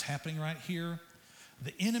starts happening right here,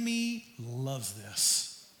 the enemy loves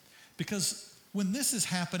this. Because when this is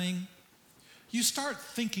happening, you start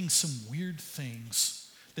thinking some weird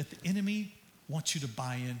things that the enemy wants you to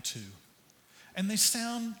buy into. And they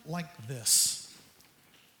sound like this.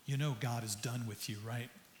 You know God is done with you, right?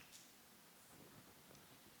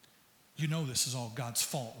 You know this is all God's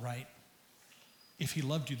fault, right? If he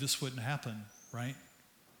loved you, this wouldn't happen, right?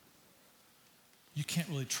 You can't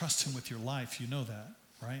really trust him with your life. You know that,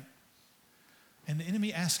 right? And the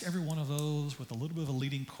enemy asks every one of those with a little bit of a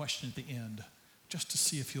leading question at the end, just to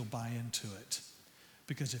see if you'll buy into it.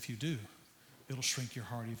 Because if you do, it'll shrink your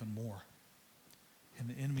heart even more. And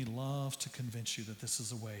the enemy loves to convince you that this is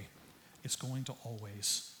the way it's going to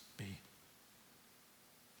always be.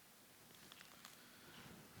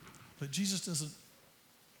 But Jesus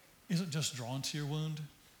isn't just drawn to your wound.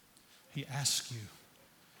 He asks you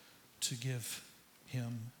to give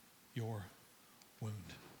him your wound.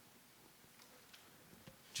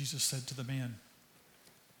 Jesus said to the man,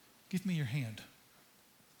 "Give me your hand.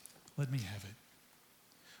 Let me have it.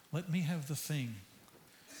 Let me have the thing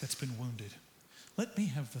that's been wounded. Let me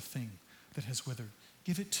have the thing that has withered.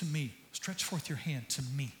 Give it to me. Stretch forth your hand to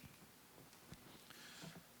me."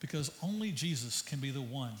 Because only Jesus can be the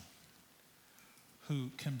one who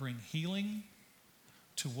can bring healing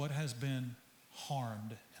to what has been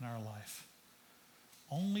harmed in our life.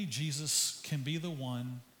 Only Jesus can be the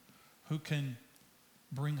one who can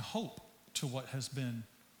bring hope to what has been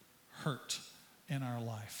hurt in our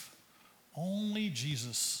life. Only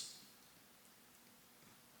Jesus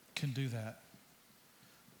can do that.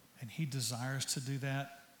 And he desires to do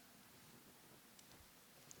that.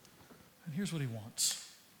 And here's what he wants.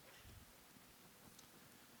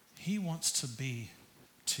 He wants to be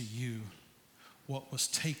to you what was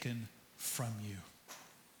taken from you.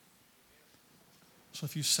 So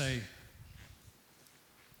if you say,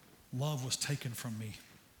 love was taken from me,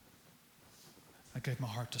 I gave my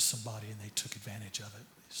heart to somebody and they took advantage of it.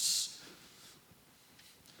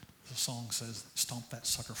 The song says, stomp that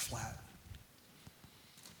sucker flat.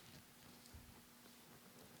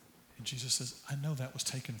 And Jesus says, I know that was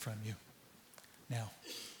taken from you. Now,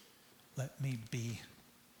 let me be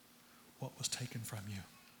what was taken from you.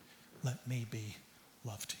 Let me be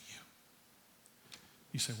love to you.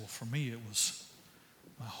 You say, well, for me, it was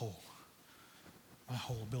my whole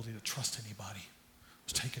ability to trust anybody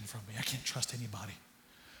was taken from me. I can't trust anybody.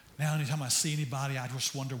 Now, anytime I see anybody, I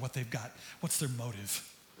just wonder what they've got. What's their motive?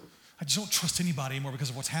 I just don't trust anybody anymore because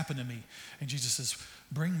of what's happened to me. And Jesus says,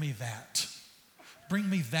 bring me that. Bring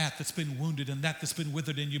me that that's been wounded and that's been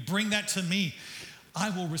withered in you. Bring that to me. I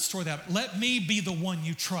will restore that. Let me be the one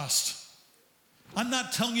you trust. I'm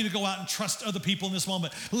not telling you to go out and trust other people in this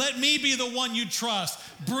moment. Let me be the one you trust.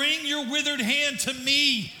 Bring your withered hand to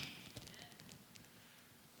me.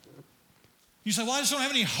 You say, well, I just don't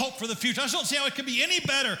have any hope for the future. I just don't see how it could be any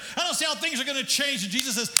better. I don't see how things are going to change. And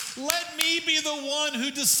Jesus says, let me be the one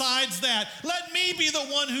who decides that. Let me be the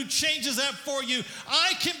one who changes that for you.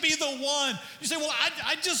 I can be the one. You say, well,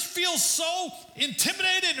 I just feel so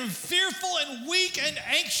intimidated and fearful and weak and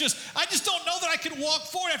anxious. I just don't know that I can walk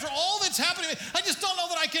forward after all that's happening. I just don't know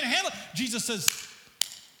that I can handle it. Jesus says,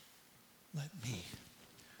 let me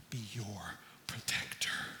be your protector.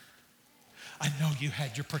 I know you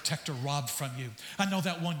had your protector robbed from you. I know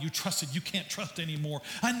that one you trusted you can't trust anymore.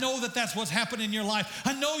 I know that that's what's happened in your life.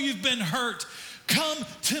 I know you've been hurt. Come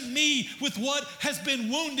to me with what has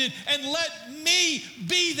been wounded and let me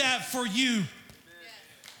be that for you.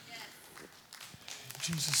 Yes.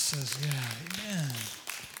 Jesus says, yeah, amen.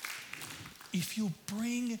 If you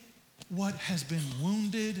bring what has been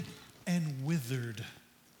wounded and withered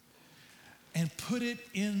and put it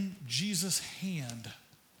in Jesus' hand,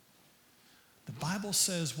 the Bible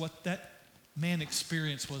says what that man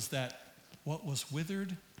experienced was that what was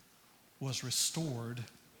withered was restored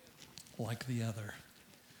like the other.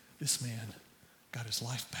 This man got his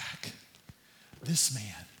life back. This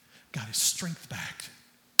man got his strength back.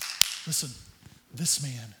 Listen, this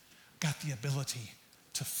man got the ability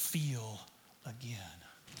to feel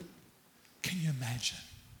again. Can you imagine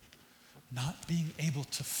not being able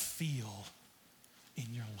to feel in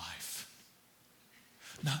your life?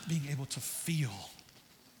 Not being able to feel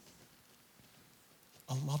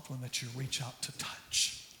a loved one that you reach out to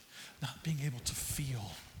touch. Not being able to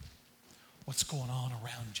feel what's going on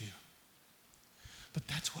around you. But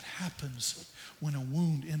that's what happens when a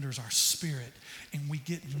wound enters our spirit and we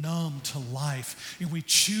get numb to life and we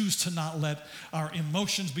choose to not let our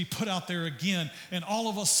emotions be put out there again. And all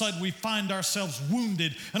of a sudden we find ourselves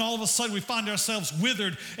wounded and all of a sudden we find ourselves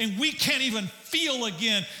withered and we can't even feel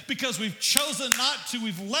again because we've chosen not to.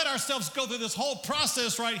 We've let ourselves go through this whole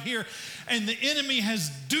process right here and the enemy has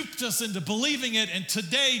duped us into believing it. And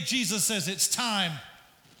today Jesus says it's time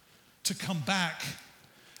to come back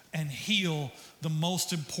and heal the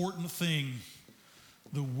most important thing,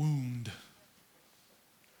 the wound.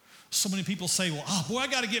 So many people say, well, oh boy, I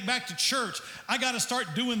got to get back to church. I got to start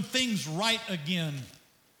doing things right again.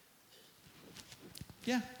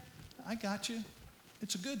 Yeah, I got you.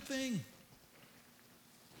 It's a good thing.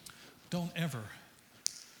 Don't ever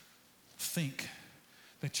think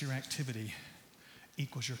that your activity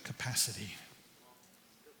equals your capacity.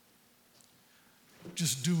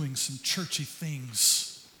 Just doing some churchy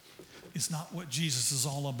things is not what Jesus is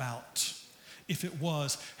all about. If it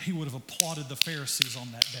was, he would have applauded the Pharisees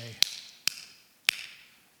on that day.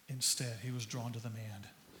 Instead, he was drawn to the man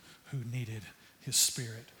who needed his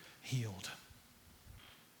spirit healed.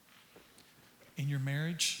 In your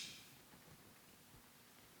marriage,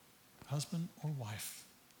 husband or wife,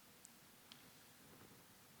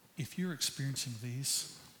 if you're experiencing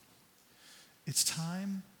these, it's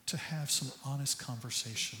time to have some honest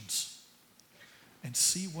conversations and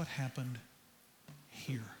see what happened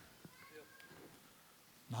here.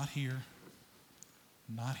 Not here,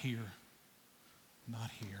 not here,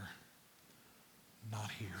 not here,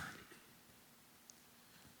 not here.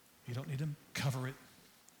 You don't need to cover it.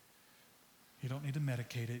 You don't need to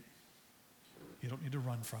medicate it. You don't need to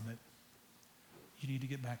run from it. You need to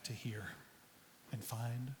get back to here and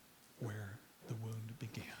find where the wound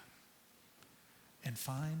began. And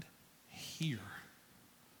find here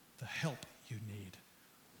the help you need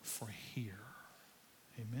for here.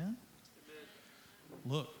 Amen? Amen?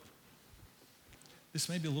 Look, this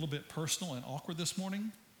may be a little bit personal and awkward this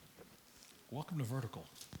morning. Welcome to Vertical.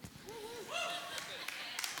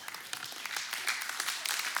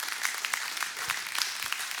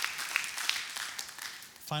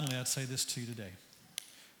 Finally, I'd say this to you today.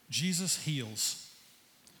 Jesus heals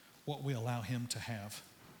what we allow him to have.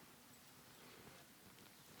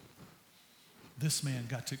 This man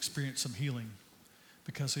got to experience some healing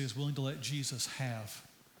because he was willing to let Jesus have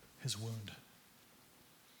his wound.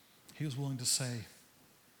 He was willing to say,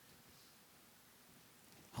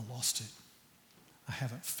 I lost it. I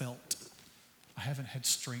haven't felt. I haven't had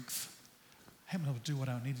strength. I haven't been able to do what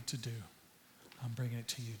I needed to do. I'm bringing it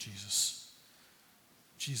to you, Jesus.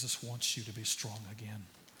 Jesus wants you to be strong again.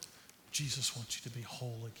 Jesus wants you to be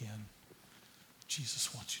whole again.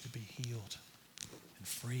 Jesus wants you to be healed and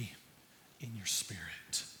free in your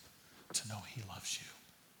spirit, to know he loves you,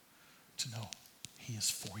 to know he is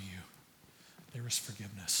for you. There is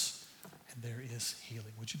forgiveness and there is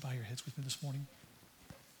healing. Would you bow your heads with me this morning?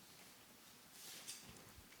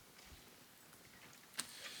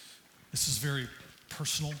 This is very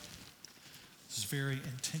personal. This is very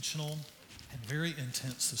intentional and very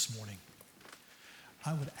intense this morning.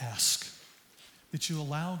 I would ask that you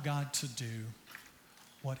allow God to do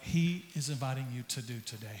what he is inviting you to do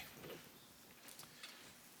today.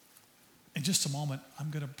 In just a moment, I'm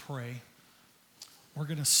going to pray. We're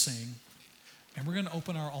going to sing, and we're going to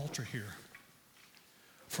open our altar here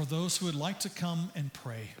for those who would like to come and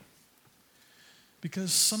pray.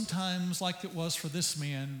 Because sometimes, like it was for this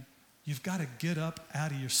man, you've got to get up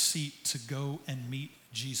out of your seat to go and meet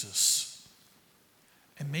Jesus.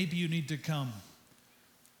 And maybe you need to come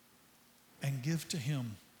and give to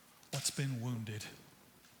him what's been wounded.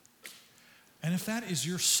 And if that is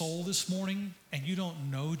your soul this morning and you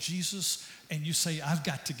don't know Jesus and you say, I've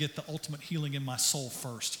got to get the ultimate healing in my soul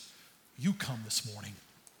first, you come this morning.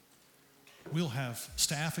 We'll have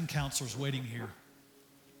staff and counselors waiting here.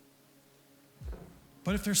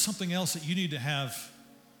 But if there's something else that you need to have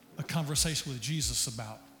a conversation with Jesus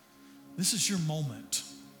about, this is your moment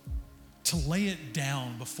to lay it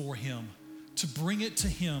down before him, to bring it to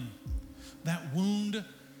him, that wound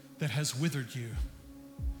that has withered you.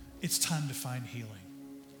 It's time to find healing.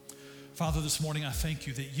 Father, this morning I thank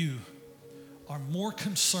you that you are more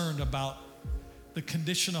concerned about the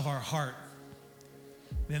condition of our heart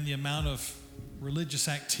than the amount of religious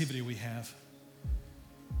activity we have.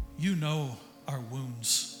 You know our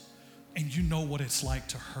wounds, and you know what it's like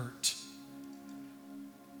to hurt.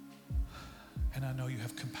 And I know you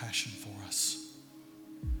have compassion for us.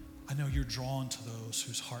 I know you're drawn to those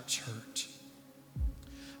whose hearts hurt.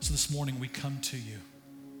 So this morning we come to you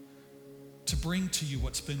to bring to you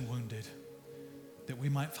what's been wounded, that we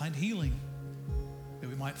might find healing, that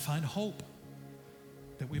we might find hope,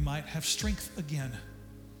 that we might have strength again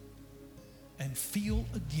and feel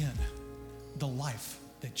again the life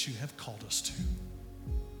that you have called us to.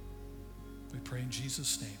 We pray in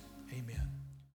Jesus' name, amen.